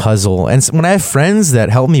out the puzzle. And when I have friends that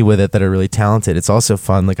help me with it that are really talented, it's also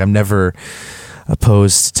fun. Like, I'm never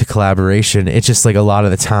opposed to collaboration. It's just like a lot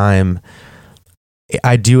of the time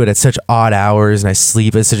I do it at such odd hours, and I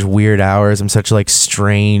sleep at such weird hours. I'm such like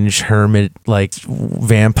strange hermit, like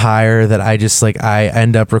vampire, that I just like, I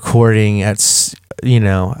end up recording at,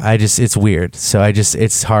 it's weird. So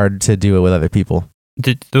it's hard to do it with other people.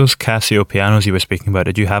 Did those Casio pianos you were speaking about,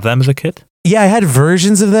 did you have them as a kid? Yeah, I had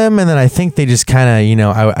versions of them, and then I think they just kind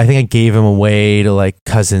of, I think I gave them away to like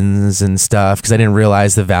cousins and stuff because I didn't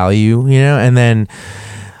realize the value, and then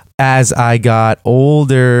as I got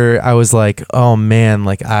older, I was like, oh man,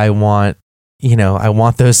 like I want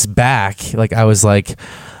those back. Like I was like,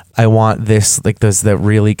 I want this, like that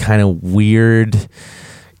really kind of weird,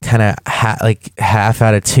 kind of half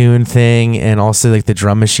out of tune thing, and also like the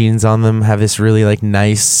drum machines on them have this really like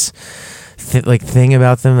nice thing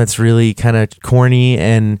about them that's really kind of corny,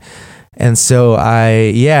 and so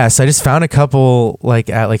I just found a couple like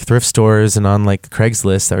at like thrift stores and on like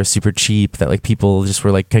Craigslist that were super cheap, that like people just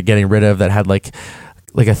were like getting rid of, that had like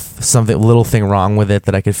something little thing wrong with it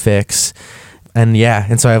that I could fix. And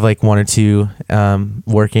so I have like one or two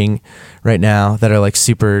working right now that are like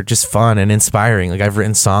super just fun and inspiring. Like I've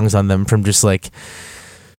written songs on them from just like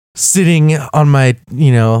sitting on my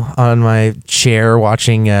chair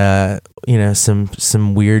watching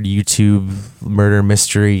some weird YouTube murder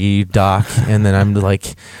mystery doc, and then I'm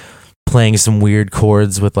like playing some weird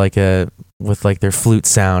chords with their flute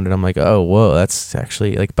sound, and I'm like, oh whoa, that's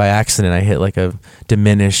actually like by accident I hit like a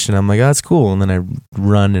diminished, and I'm like, oh, that's cool, and then I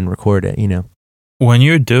run and record it. When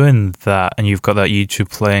you're doing that and you've got that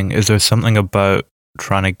YouTube playing, is there something about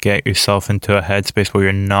trying to get yourself into a headspace where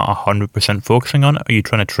you're not 100% focusing on it? Are you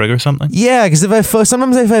trying to trigger something? Yeah, because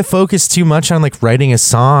sometimes if I focus too much on like writing a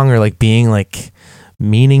song or like being like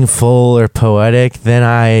meaningful or poetic, then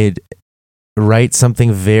I write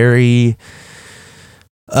something very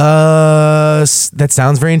that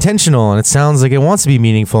sounds very intentional, and it sounds like it wants to be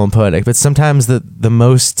meaningful and poetic. But sometimes the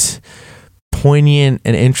most poignant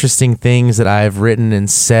and interesting things that I've written and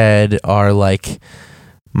said are like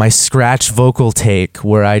my scratch vocal take,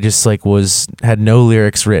 where I just like had no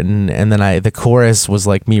lyrics written, and then the chorus was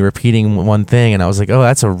like me repeating one thing, and I was like, oh,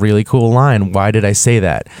 that's a really cool line. Why did I say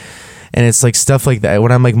that? And it's like stuff like that.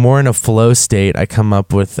 When I'm like more in a flow state, I come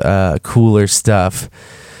up with cooler stuff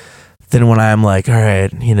than when I'm like, all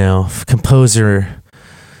right, composer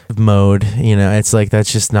mode. It's like,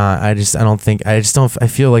 that's just not. I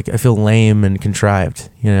feel like I feel lame and contrived.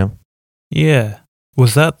 Yeah.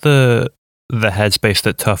 Was that the headspace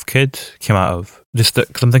that Tough Kid came out of? Just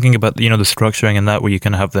because I'm thinking about the structuring in that, where you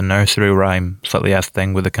kind of have the nursery rhyme slightly ass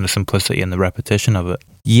thing with the kind of simplicity and the repetition of it.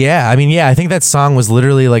 Yeah, I think that song was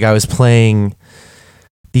literally like I was playing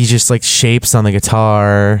these just like shapes on the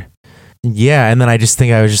guitar. Yeah, and then I just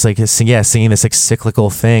think I was just like singing this like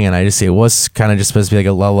cyclical thing, and it was kind of just supposed to be like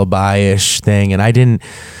a lullaby-ish thing, and I didn't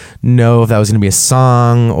know if that was going to be a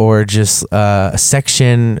song or just a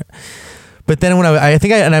section. But then when I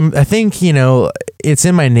think it's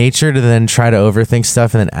in my nature to then try to overthink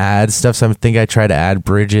stuff and then add stuff. So I think I try to add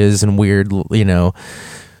bridges and weird,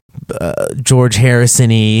 George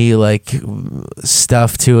Harrison-y like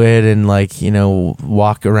stuff to it, and like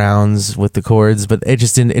walk arounds with the chords. But it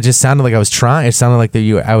just didn't. It just sounded like I was trying. It sounded like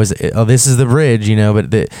this is the bridge,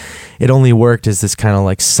 but it only worked as this kind of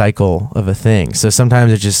like cycle of a thing. So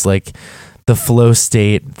sometimes it's just like the flow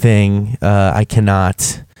state thing. I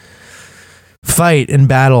cannot fight and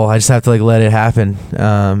battle. I just have to like let it happen.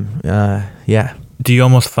 Yeah. Do you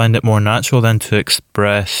almost find it more natural then to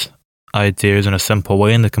express ideas in a simple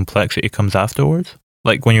way, and the complexity comes afterwards?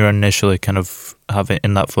 Like when you're initially kind of having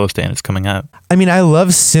in that flow state and it's coming out? I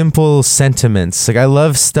love simple sentiments. Like I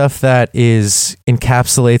love stuff that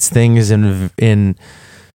encapsulates things in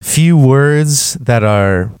few words that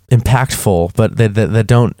are impactful, but that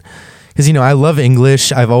don't, because I love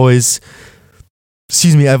English. I was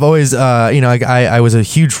a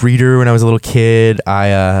huge reader when I was a little kid.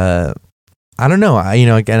 I don't know.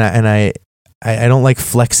 I don't like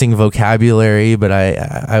flexing vocabulary, but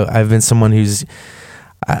I've been someone who's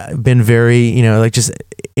been very, just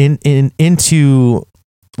into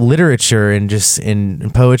literature and just in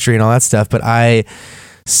poetry and all that stuff, but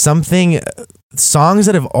songs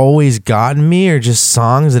that have always gotten me are just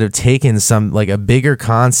songs that have taken some like a bigger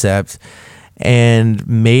concept and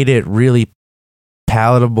made it really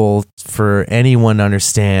palatable for anyone to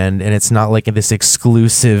understand, and it's not like this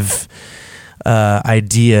exclusive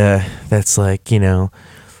idea that's like, you know,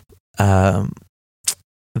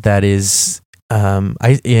 that is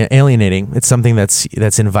alienating. It's something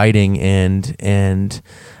that's inviting, and I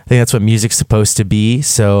think that's what music's supposed to be.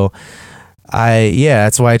 So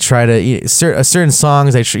that's why I try to certain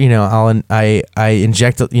songs. I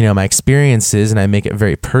inject, you know, my experiences, and I make it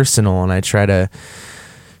very personal, and I try to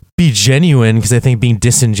be genuine, because I think being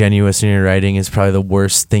disingenuous in your writing is probably the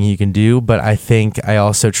worst thing you can do. But I think I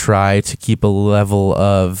also try to keep a level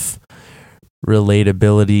of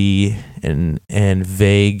relatability and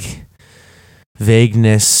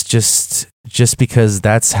vagueness, just because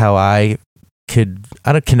that's how I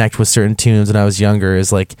don't connect with certain tunes when I was younger,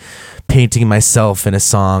 is like painting myself in a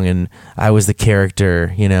song and I was the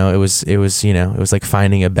character, you know. It was like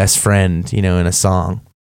finding a best friend, you know, in a song.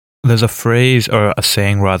 There's a phrase, or a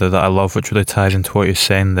saying rather, that I love, which really ties into what you're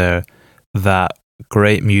saying there, that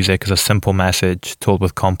great music is a simple message told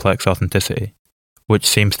with complex authenticity, which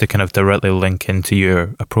seems to kind of directly link into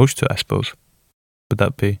your approach to it, I suppose. Would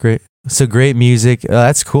that be? Great. So great music,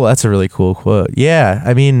 that's cool. That's a really cool quote. Yeah,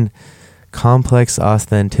 I mean, complex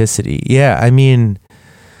authenticity. Yeah, I mean,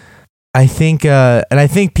 I think, and I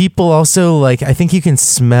think people also, like, I think you can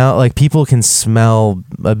smell, like, people can smell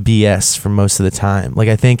a BS for most of the time. Like,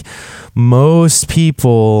 I think most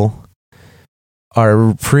people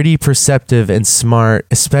are pretty perceptive and smart,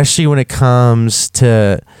 especially when it comes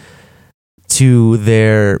to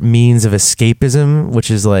their means of escapism,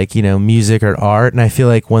 which is like, you know, music or art. And I feel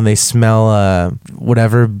like when they smell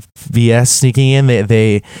whatever BS sneaking in,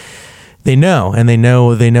 they know, and they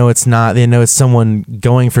know it's not, they know it's someone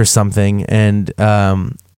going for something. And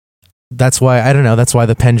that's why, I don't know, that's why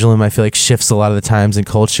the pendulum, I feel like, shifts a lot of the times in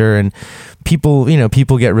culture, and people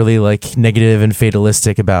get really like negative and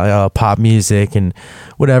fatalistic about pop music and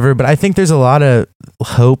whatever. But I think there's a lot of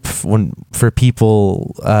hope for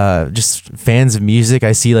people, just fans of music.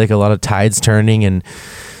 I see like a lot of tides turning, and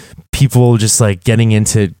people just like getting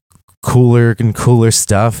into cooler and cooler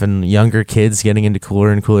stuff, and younger kids getting into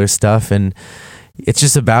cooler and cooler stuff. And it's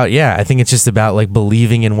just about, I think it's just about like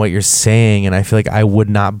believing in what you're saying. And I feel like I would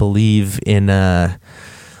not believe in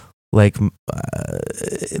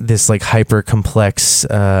this like hyper complex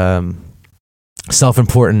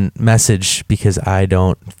self-important message, because I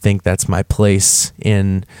don't think that's my place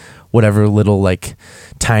in whatever little like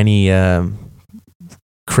tiny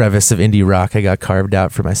crevice of indie rock I got carved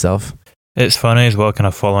out for myself. It's funny as well, kind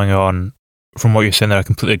of following on from what you're saying there, I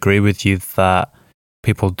completely agree with you that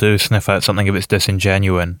people do sniff out something if it's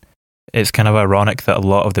disingenuine. It's kind of ironic that a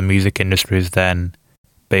lot of the music industry is then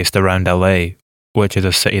based around LA, which is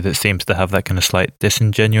a city that seems to have that kind of slight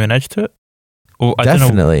disingenuine edge to it. Oh,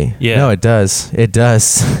 definitely. Yeah. No, it does. It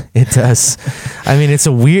does. I mean, it's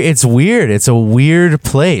weird. It's a weird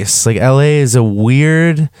place. Like, LA is a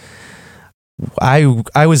weird... I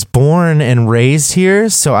was born and raised here,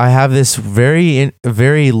 so I have this very,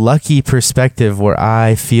 very lucky perspective where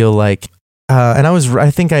I feel like, and I was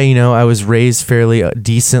raised fairly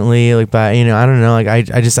decently, like, by, you know, I don't know, like, I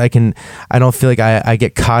don't feel like I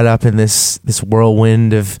get caught up in this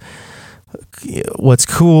whirlwind of what's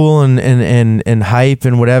cool and hype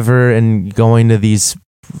and whatever, and going to these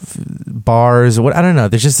bars, I don't know,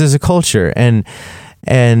 there's a culture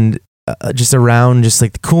and just around just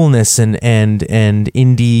like the coolness and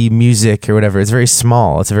indie music or whatever. It's very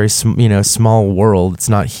small. It's a very small world. It's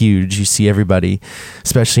not huge. You see everybody,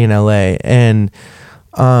 especially in LA. And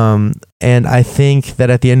I think that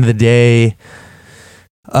at the end of the day,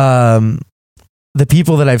 the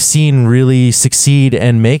people that I've seen really succeed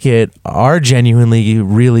and make it are genuinely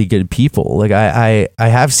really good people. Like, I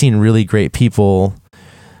have seen really great people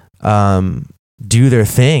do their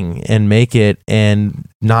thing and make it, and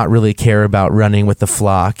not really care about running with the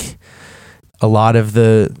flock. A lot of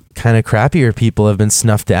the kind of crappier people have been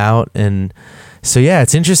snuffed out. And so,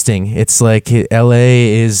 it's interesting. It's like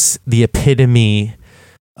LA is the epitome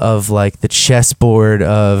of like the chessboard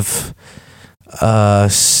of,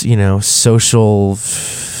 social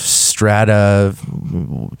strata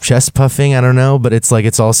chess puffing. I don't know, but it's like,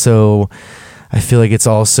 I feel like it's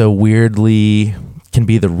also weirdly can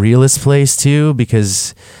be the realest place too,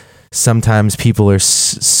 because sometimes people are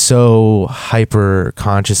so hyper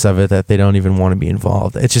conscious of it that they don't even want to be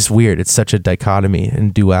involved. It's just weird. It's such a dichotomy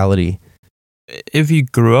and duality. If you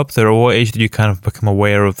grew up there, at what age did you kind of become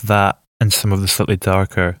aware of that and some of the slightly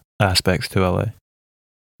darker aspects to LA?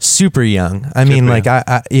 super young. I mean, like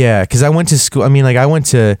because I went to school. I mean, like I went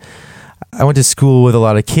to school with a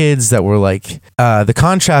lot of kids that were like the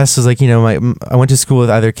contrast was like, I went to school with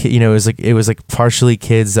either kid, it was like partially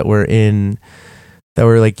kids that were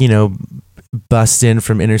like, bust in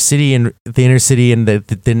from inner city and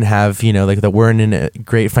that didn't have, like that weren't in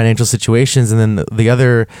great financial situations. And then the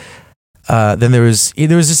other, then there was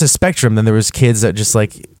just a spectrum. Then there was kids that just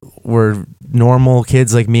like were normal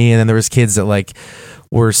kids like me. And then there was kids that like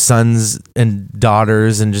were sons and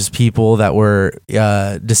daughters and just people that were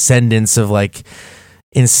descendants of like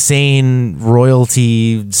insane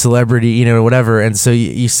royalty, celebrity, whatever. And so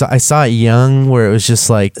I saw it young, where it was just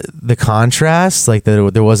like the contrast, like there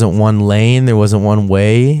wasn't one lane, there wasn't one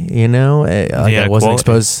way, I wasn't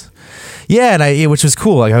exposed. Yeah, and which was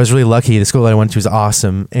cool. Like I was really lucky. The school that I went to was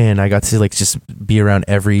awesome, and I got to like just be around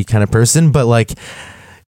every kind of person. But like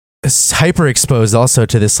hyper exposed also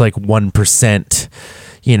to this like 1%.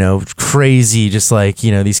 Crazy, just like,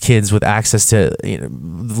 these kids with access to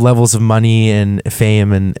levels of money and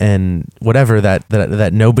fame and whatever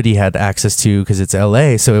that nobody had access to because it's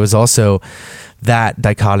LA. So it was also, that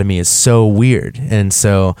dichotomy is so weird. And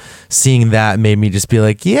so seeing that made me just be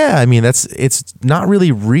like, yeah, I mean, it's not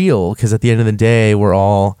really real, because at the end of the day, we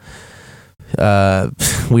all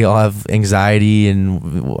have anxiety,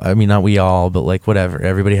 and I mean, not we all, but like whatever,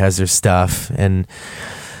 everybody has their stuff, and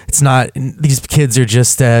it's not, these kids are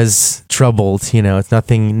just as troubled, it's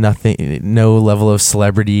nothing, no level of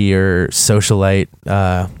celebrity or socialite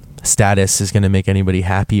status is going to make anybody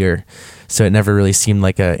happier. So it never really seemed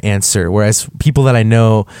like an answer. Whereas people that I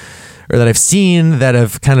know or that I've seen that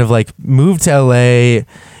have kind of like moved to LA,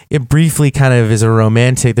 it briefly kind of is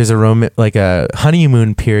there's like a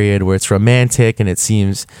honeymoon period where it's romantic and it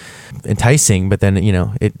seems enticing, but then,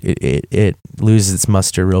 it loses its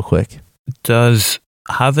muster real quick. Does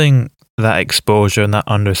having that exposure and that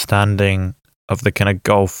understanding of the kind of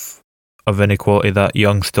gulf of inequality that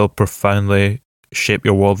young still profoundly shape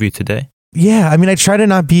your worldview today? Yeah, I mean, I try to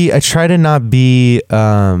not be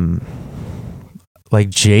like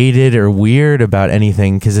jaded or weird about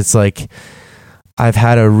anything, because it's like I've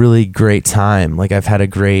had a really great time. Like I've had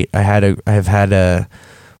a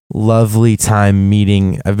lovely time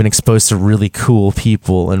meeting. I've been exposed to really cool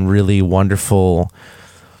people and really wonderful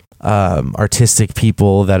artistic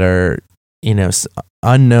people that are,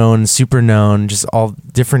 unknown, super known, just all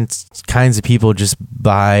different kinds of people just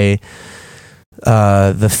by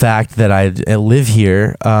the fact that I live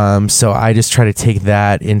here. So I just try to take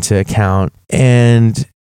that into account and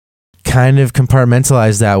kind of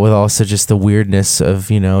compartmentalize that with also just the weirdness of,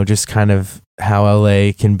 just kind of how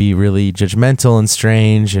LA can be really judgmental and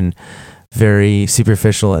strange and very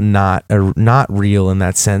superficial and not real in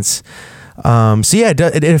that sense. So yeah,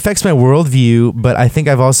 it affects my worldview, but I think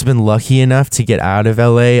I've also been lucky enough to get out of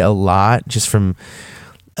LA a lot, just from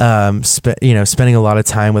spending a lot of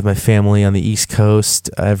time with my family on the East Coast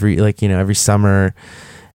every summer,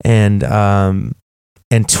 and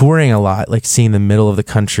touring a lot, like seeing the middle of the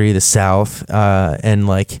country, the South, and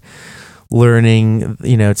like learning,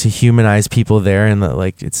 to humanize people there, and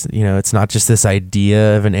like it's not just this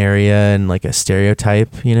idea of an area and like a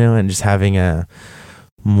stereotype, and just having a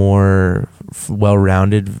more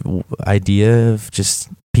well-rounded idea of just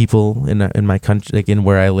people in my country, like in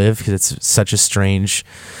where I live, because it's such a strange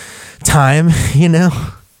time,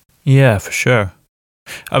 Yeah, for sure.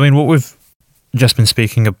 I mean, what we've just been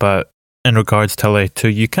speaking about in regards to LA too,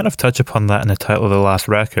 you kind of touch upon that in the title of the last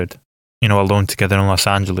record, Alone Together in Los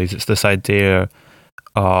Angeles. It's this idea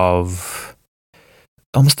of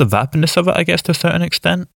almost the vapidness of it, I guess, to a certain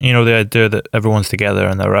extent. The idea that everyone's together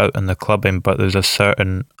and they're out and they're clubbing, but there's a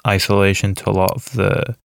certain isolation to a lot of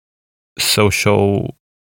the social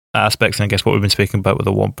aspects, and I guess what we've been speaking about with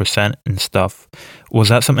the 1% and stuff. Was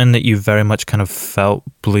that something that you very much kind of felt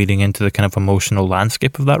bleeding into the kind of emotional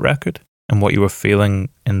landscape of that record and what you were feeling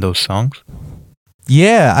in those songs?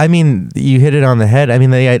 Yeah, I mean, you hit it on the head. I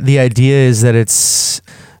mean, the idea is that it's,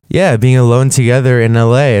 yeah, being alone together in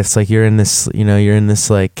LA. It's like you're in this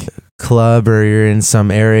like club, or you're in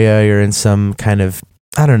some area, you're in some kind of,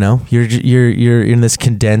 I don't know, you're in this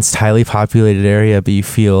condensed, highly populated area, but you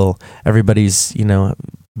feel everybody's,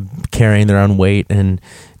 carrying their own weight and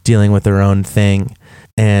dealing with their own thing,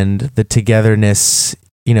 and the togetherness,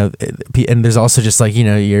 and there's also just like,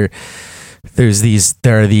 there are these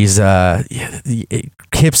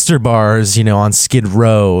hipster bars, on Skid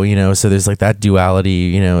Row, so there's like that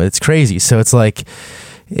duality, it's crazy. So it's like,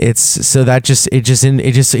 it just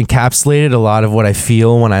encapsulated a lot of what I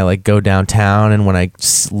feel when I like go downtown, and when I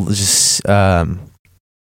just the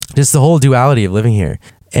whole duality of living here.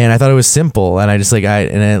 And I thought it was simple, and I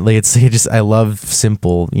love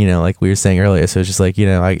simple, you know, like we were saying earlier. So it's just like, you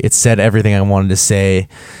know, it said everything I wanted to say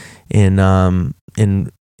in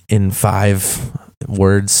 5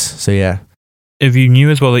 words. So yeah. If you knew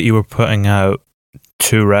as well that you were putting out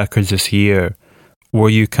 2 records this year, were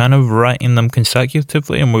you kind of writing them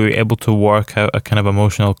consecutively, and were you able to work out a kind of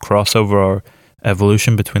emotional crossover or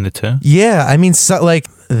evolution between the two? Yeah, I mean, so, like,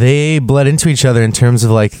 they bled into each other in terms of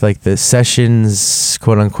like the sessions,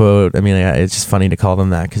 quote unquote. I mean, it's just funny to call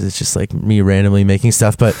them that because it's just like me randomly making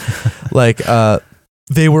stuff. But like,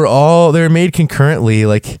 they were made concurrently.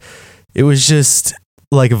 Like, it was just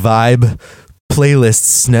like vibe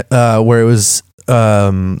playlists where it was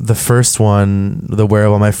the first one, the Where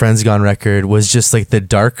Have All My Friends Gone record, was just like the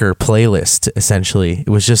darker playlist. Essentially, it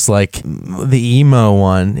was just like the emo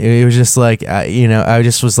one. It was just like, you know, I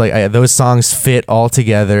just was like, those songs fit all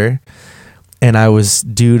together, and I was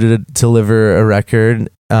due to deliver a record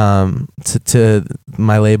to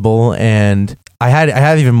my label, and I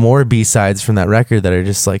have even more B-sides from that record that are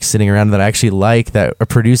just like sitting around that I actually like, that are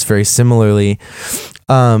produced very similarly.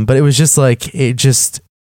 But it was just like,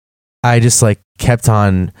 I just like kept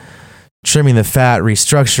on trimming the fat,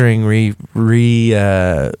 restructuring,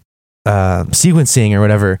 sequencing or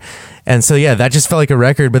whatever. And so, yeah, that just felt like a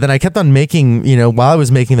record. But then I kept on making, you know, while I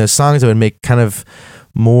was making those songs, I would make kind of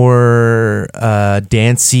more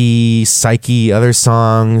dancey, psyche other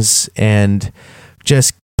songs, and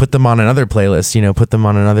just put them on another playlist, you know, put them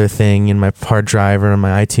on another thing in my hard drive or on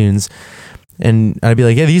my iTunes. And I'd be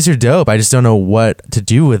like, yeah, these are dope. I just don't know what to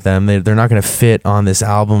do with them. They're not going to fit on this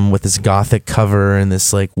album with this gothic cover and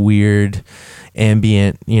this like weird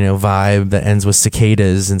ambient, you know, vibe that ends with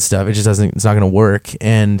cicadas and stuff. It's not going to work.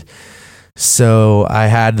 And so I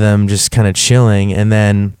had them just kind of chilling. And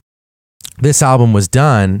then this album was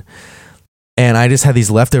done, and I just had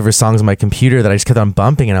these leftover songs on my computer that I just kept on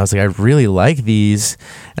bumping, and I was like, I really like these,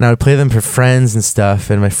 and I would play them for friends and stuff,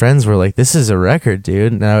 and my friends were like, this is a record,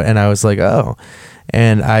 dude. And I was like, oh.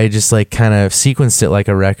 And I just like kind of sequenced it like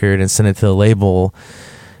a record and sent it to the label,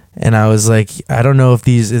 and I was like, I don't know if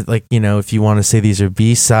these, like, you know, if you want to say these are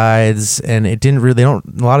B-sides, and it didn't really,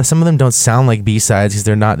 some of them don't sound like B-sides because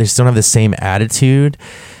they just don't have the same attitude.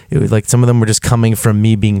 It was like some of them were just coming from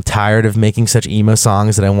me being tired of making such emo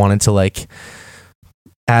songs that I wanted to like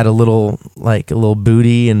add a little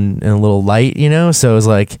booty and a little light, you know? So it was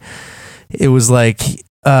like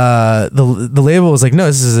the label was like, no,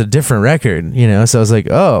 this is a different record, you know? So I was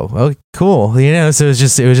like, oh, cool. You know, so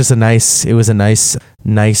it was a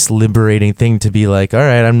nice liberating thing to be like, all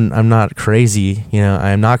right, I'm not crazy. You know,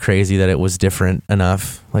 I'm not crazy that it was different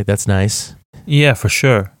enough. Like, that's nice. Yeah, for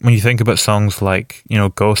sure. When you think about songs like, you know,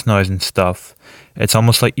 Ghost Noise and stuff, it's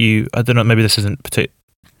almost like I don't know, maybe this isn't particular.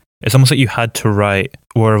 It's almost like you had to write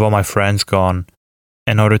Where Have All My Friends Gone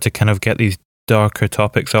in order to kind of get these darker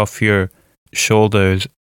topics off your shoulders,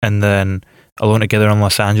 and then Alone Together in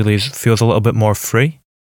Los Angeles feels a little bit more free,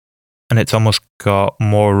 and it's almost got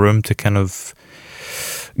more room to kind of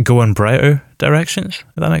go in brighter directions,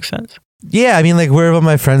 if that makes sense. Yeah, I mean, like, Where Have All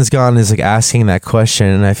My Friends Gone is like asking that question,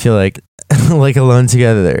 and I feel like like Alone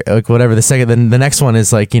Together, like whatever. The next one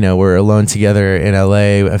is like, you know, we're alone together in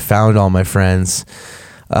LA. I found all my friends,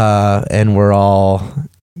 and we're all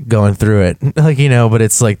going through it, like, you know. But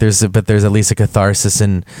it's like there's at least a catharsis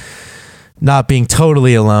in not being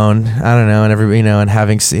totally alone. I don't know, and everybody, you know, and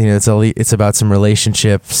having, you know, it's about some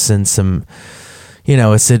relationships and some, you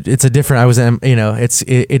know, it's a different. You know,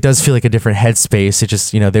 it does feel like a different headspace. It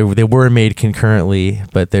just, you know, they were made concurrently,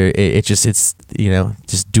 but it's you know,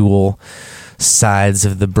 just dual sides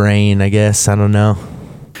of the brain, I guess. I don't know.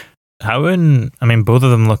 I mean, both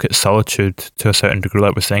of them look at solitude to a certain degree,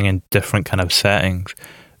 like we're saying, in different kind of settings.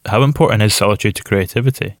 How important is solitude to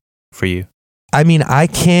creativity for you? I mean, I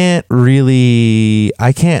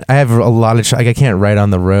have a lot of, I can't write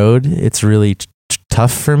on the road. It's really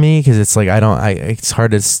tough for me because it's like, it's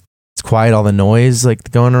hard to, it's quiet, all the noise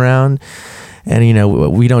like going around. And, you know,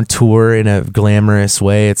 we don't tour in a glamorous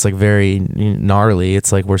way. It's like very gnarly.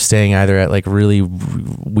 It's like we're staying either at like really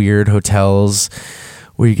weird hotels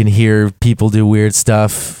where you can hear people do weird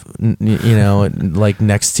stuff, you know, like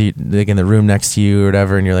next to, like in the room next to you or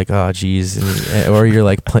whatever. And you're like, oh, geez. Or you're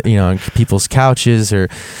like, you know, on people's couches, or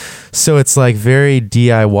so it's like very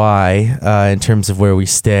DIY in terms of where we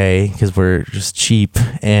stay because we're just cheap.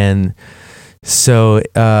 And so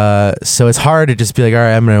it's hard to just be like, all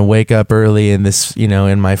right, I'm going to wake up early in this, you know,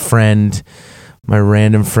 and my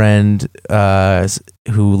random friend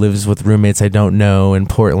who lives with roommates I don't know in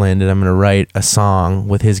Portland, and I'm going to write a song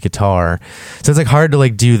with his guitar. So it's like hard to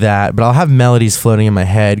like do that, but I'll have melodies floating in my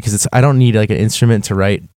head because I don't need like an instrument to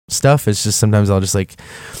write stuff. It's just sometimes I'll just like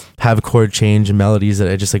have a chord change and melodies that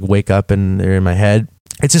I just like wake up and they're in my head.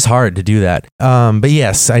 It's just hard to do that. But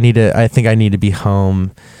yes, I think I need to be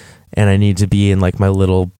home, and I need to be in like my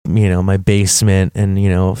little, my basement, and,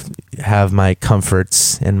 have my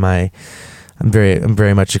comforts and I'm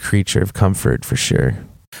very much a creature of comfort for sure.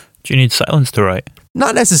 Do you need silence to write?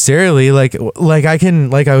 Not necessarily. Like I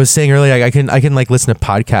can, like I was saying earlier, I can like listen to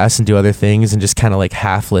podcasts and do other things and just kind of like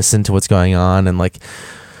half listen to what's going on and like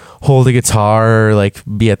hold a guitar or like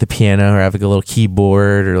be at the piano or have like a little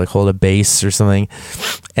keyboard or like hold a bass or something,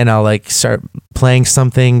 and I'll like start playing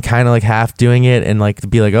something, kind of like half doing it, and like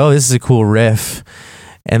be like, oh, this is a cool riff,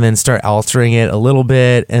 and then start altering it a little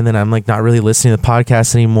bit, and then I'm like not really listening to the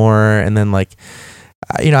podcast anymore, and then like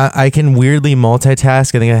I can weirdly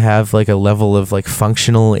multitask. I think I have like a level of like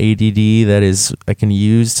functional ADD that is I can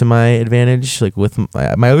use to my advantage. Like with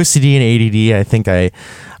my OCD and ADD, I think I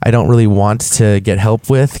don't really want to get help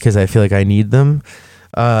with because I feel like I need them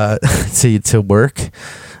to work.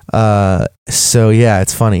 So yeah,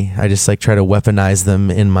 it's funny. I just like try to weaponize them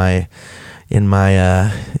in my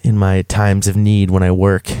times of need when I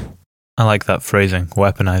work. I like that phrasing,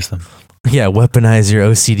 weaponize them. Yeah, weaponize your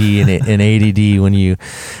OCD and ADD when you,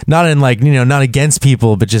 not in like, not against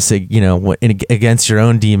people, but just, against your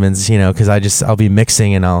own demons, because I'll be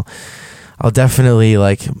mixing and I'll definitely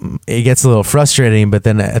like, it gets a little frustrating, but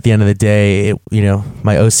then at the end of the day,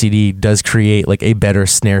 my OCD does create like a better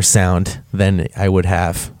snare sound than I would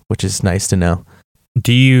have, which is nice to know.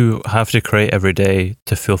 Do you have to create every day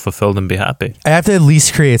to feel fulfilled and be happy? I have to at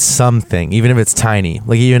least create something, even if it's tiny.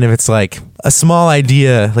 Like even if it's like a small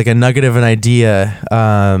idea, like a nugget of an idea,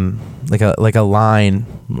 like a line,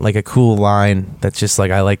 like a cool line that's just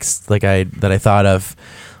like I thought of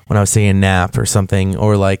when I was taking a nap or something,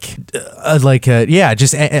 or some,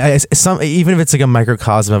 even if it's like a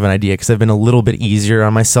microcosm of an idea, because I've been a little bit easier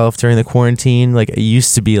on myself during the quarantine. Like it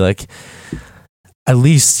used to be like, at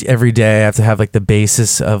least every day I have to have like the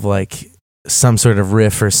basis of like some sort of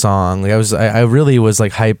riff or song. Like I really was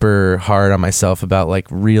like hyper hard on myself about like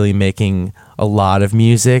really making a lot of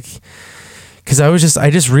music, because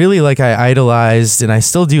I just really like I idolized, and I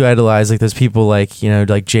still do idolize like those people like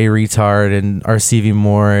like Jay Retard and RCV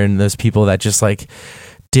Moore and those people that just like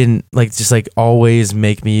didn't like just like always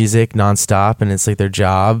make music nonstop and it's like their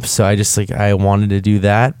job. So I just like I wanted to do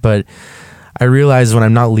that, but I realized when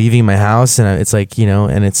I'm not leaving my house and it's like,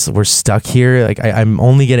 and we're stuck here, like I'm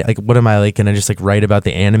only getting like, what am I like gonna just like write about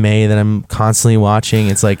the anime that I'm constantly watching?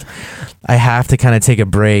 It's like I have to kind of take a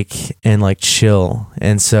break and like chill.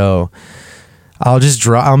 And so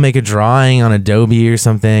I'll make a drawing on Adobe or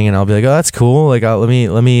something, and I'll be like, oh, that's cool. Like let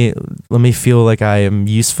me feel like I am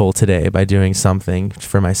useful today by doing something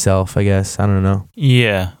for myself, I guess. I don't know.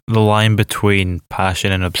 Yeah, the line between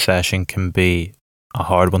passion and obsession can be a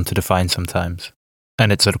hard one to define sometimes,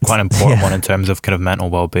 and it's a quite important one in terms of kind of mental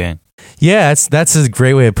well-being. Yeah, that's a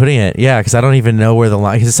great way of putting it. Yeah, because I don't even know where the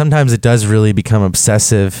line, because sometimes it does really become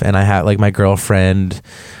obsessive, and I have like my girlfriend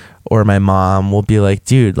or my mom will be like,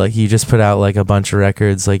 dude, like you just put out like a bunch of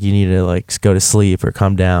records, like you need to like go to sleep or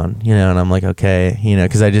calm down, and I'm like, okay,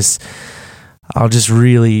 because I'll just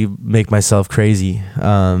really make myself crazy,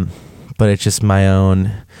 but it's just my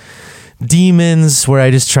own demons where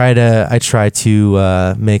I try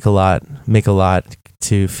to make a lot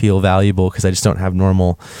to feel valuable, because I just don't have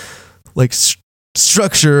normal like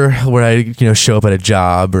structure where I show up at a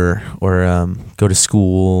job or go to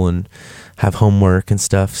school and have homework and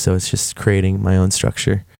stuff. So it's just creating my own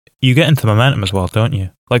structure. You get into momentum as well, don't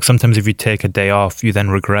you? Like sometimes if you take a day off, you then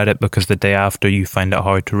regret it because the day after you find it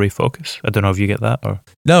hard to refocus. I don't know if you get that or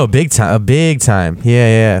no. Big time.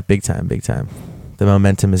 Yeah, big time. The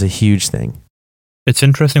momentum is a huge thing. It's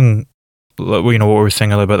interesting, what we were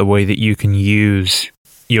saying earlier about the way that you can use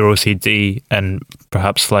your OCD and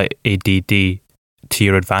perhaps slight ADD to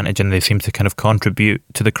your advantage, and they seem to kind of contribute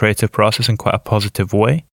to the creative process in quite a positive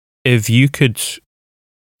way. If you could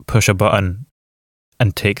push a button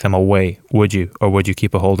and take them away, would you? Or would you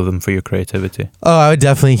keep a hold of them for your creativity? Oh, I would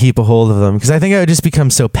definitely keep a hold of them, because I think I would just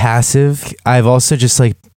become so passive. I've also just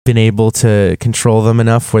like been able to control them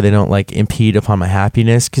enough where they don't like impede upon my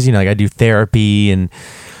happiness, because like I do therapy and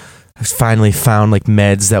I've finally found like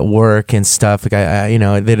meds that work and stuff. Like I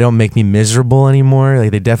they don't make me miserable anymore. Like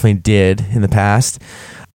they definitely did in the past.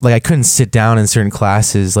 Like I couldn't sit down in certain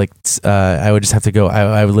classes. Like I would just have to go.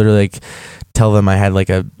 I would literally like tell them I had like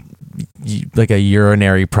a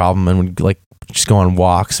urinary problem and would like just go on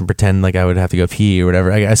walks and pretend like I would have to go pee or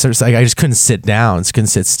whatever. I just couldn't sit down. Couldn't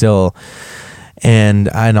sit still. And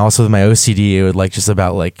also with my OCD, it would like just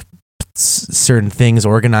about like certain things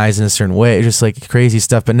organized in a certain way, just like crazy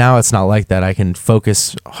stuff. But now it's not like that. I can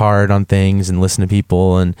focus hard on things and listen to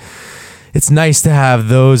people, and it's nice to have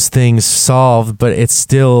those things solved, but it's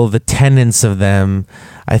still the tenets of them.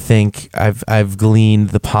 I think I've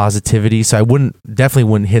gleaned the positivity, so I definitely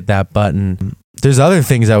wouldn't hit that button. There's other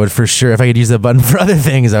things I would for sure, if I could use that button for other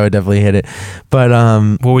things, I would definitely hit it. But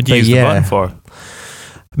what would you use the button for?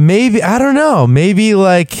 Maybe, I don't know, maybe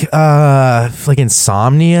like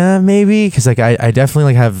insomnia, maybe, because like I definitely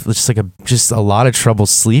like have just a lot of trouble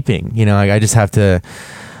sleeping. You know, like I have to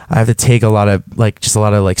take a lot of like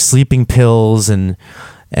sleeping pills and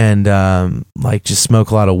like just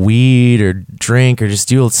smoke a lot of weed or drink or just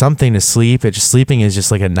do something to sleep. Sleeping is just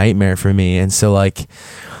like a nightmare for me. And so like,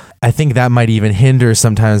 I think that might even hinder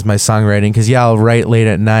sometimes my songwriting, because I'll write late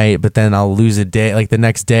at night, but then I'll lose a day. Like the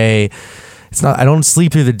next day, I don't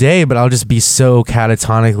sleep through the day, but I'll just be so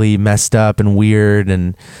catatonically messed up and weird.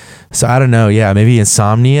 And so I don't know. Yeah. Maybe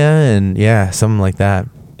insomnia and something like that.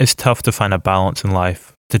 It's tough to find a balance in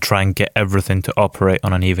life, to try and get everything to operate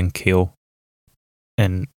on an even keel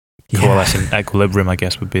and coalesce in equilibrium, I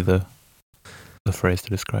guess would be the phrase to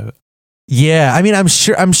describe it. Yeah, I mean, I'm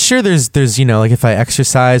sure there's like if I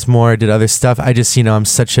exercise more, did other stuff, I just I'm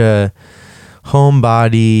such a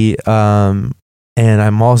homebody, and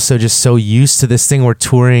I'm also just so used to this thing where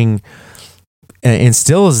touring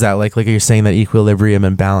instills that like you're saying, that equilibrium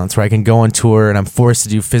and balance, where I can go on tour and I'm forced to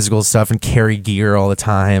do physical stuff and carry gear all the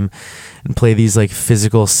time and play these like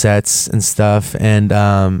physical sets and stuff.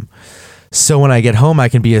 And so when I get home, I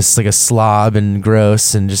can be a slob and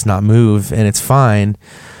gross and just not move, and it's fine.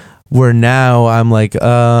 Where now I'm like,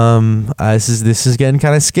 this is getting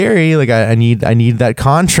kind of scary. Like I need that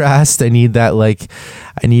contrast. I need that, like,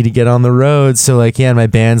 I need to get on the road. So like, my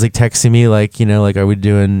band's like texting me like, like, we're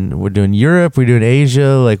doing Europe, we're doing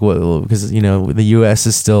Asia, like what, because the US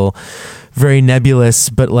is still very nebulous,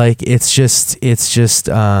 but like, it's just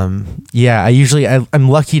I'm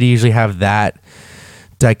lucky to usually have that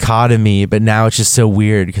dichotomy, but now it's just so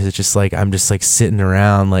weird because it's just like, I'm just like sitting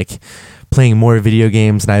around like playing more video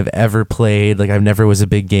games than I've ever played. Like I never was a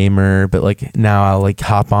big gamer, but like now I'll like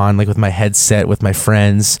hop on like with my headset with my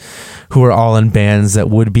friends who are all in bands that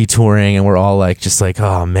would be touring, and we're all like just like,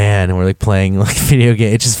 oh man, and we're like playing like video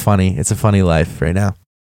games. It's just funny. It's a funny life right now.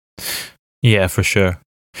 Yeah, for sure.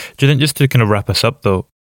 Do you think, just to kind of wrap us up though,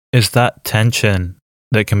 is that tension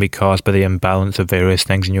that can be caused by the imbalance of various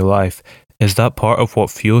things in your life, is that part of what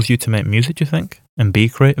fuels you to make music, do you think, and be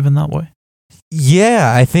creative in that way?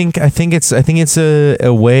 Yeah, I think it's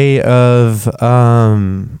a way of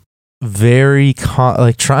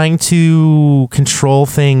like trying to control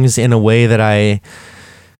things in a way that I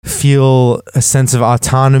feel a sense of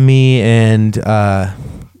autonomy and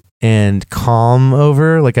calm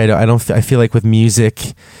over. Like I feel like with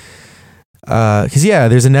music, because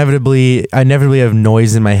there's I inevitably have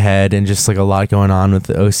noise in my head and just like a lot going on with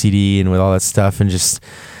the OCD and with all that stuff, and just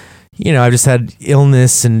I've just had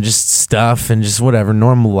illness and just stuff and just whatever,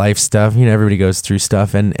 normal life stuff. Everybody goes through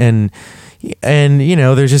stuff, and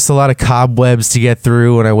there's just a lot of cobwebs to get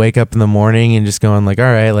through when I wake up in the morning and just going like, all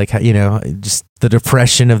right, like, just the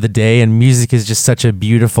depression of the day. And music is just such a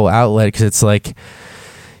beautiful outlet, because it's like,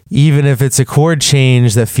 even if it's a chord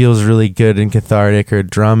change that feels really good and cathartic, or a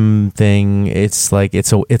drum thing, it's like,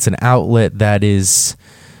 it's an outlet that is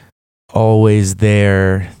always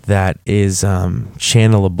there, that is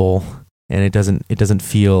channelable, and it doesn't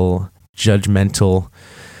feel judgmental,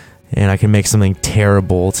 and I can make something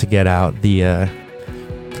terrible to get out the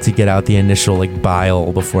initial like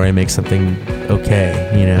bile before I make something okay.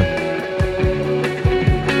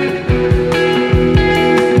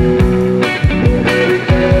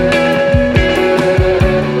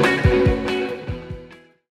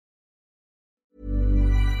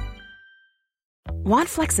 Want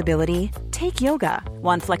flexibility? Take yoga.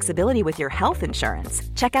 Want flexibility with your health insurance?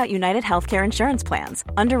 Check out United Healthcare Insurance Plans.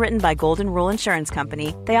 Underwritten by Golden Rule Insurance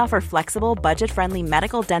Company, they offer flexible, budget-friendly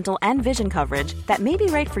medical, dental, and vision coverage that may be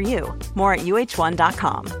right for you. More at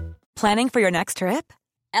uh1.com. Planning for your next trip?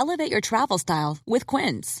 Elevate your travel style with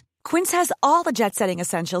Quince. Quince has all the jet-setting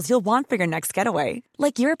essentials you'll want for your next getaway,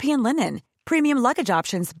 like European linen, premium luggage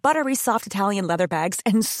options, buttery soft Italian leather bags,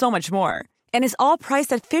 and so much more. And is all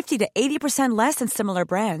priced at 50 to 80% less than similar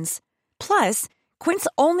brands. Plus, Quince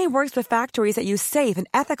only works with factories that use safe and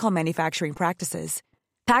ethical manufacturing practices.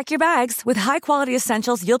 Pack your bags with high-quality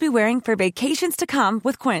essentials you'll be wearing for vacations to come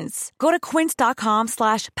with Quince. Go to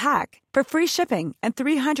quince.com/pack for free shipping and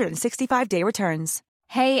 365-day returns.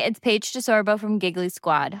 Hey, it's Paige DeSorbo from Giggly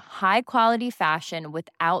Squad. High quality fashion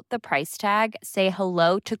without the price tag. Say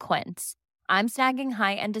hello to Quince. I'm snagging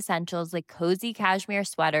high-end essentials like cozy cashmere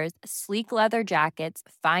sweaters, sleek leather jackets,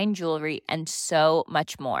 fine jewelry, and so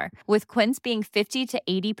much more. With Quince being 50 to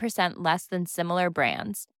 80% less than similar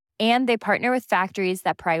brands. And they partner with factories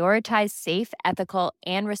that prioritize safe, ethical,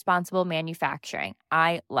 and responsible manufacturing.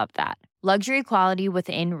 I love that. Luxury quality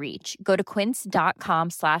within reach. Go to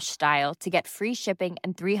quince.com/style to get free shipping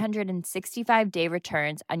and 365-day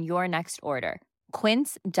returns on your next order.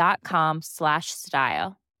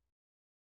 Quince.com/style.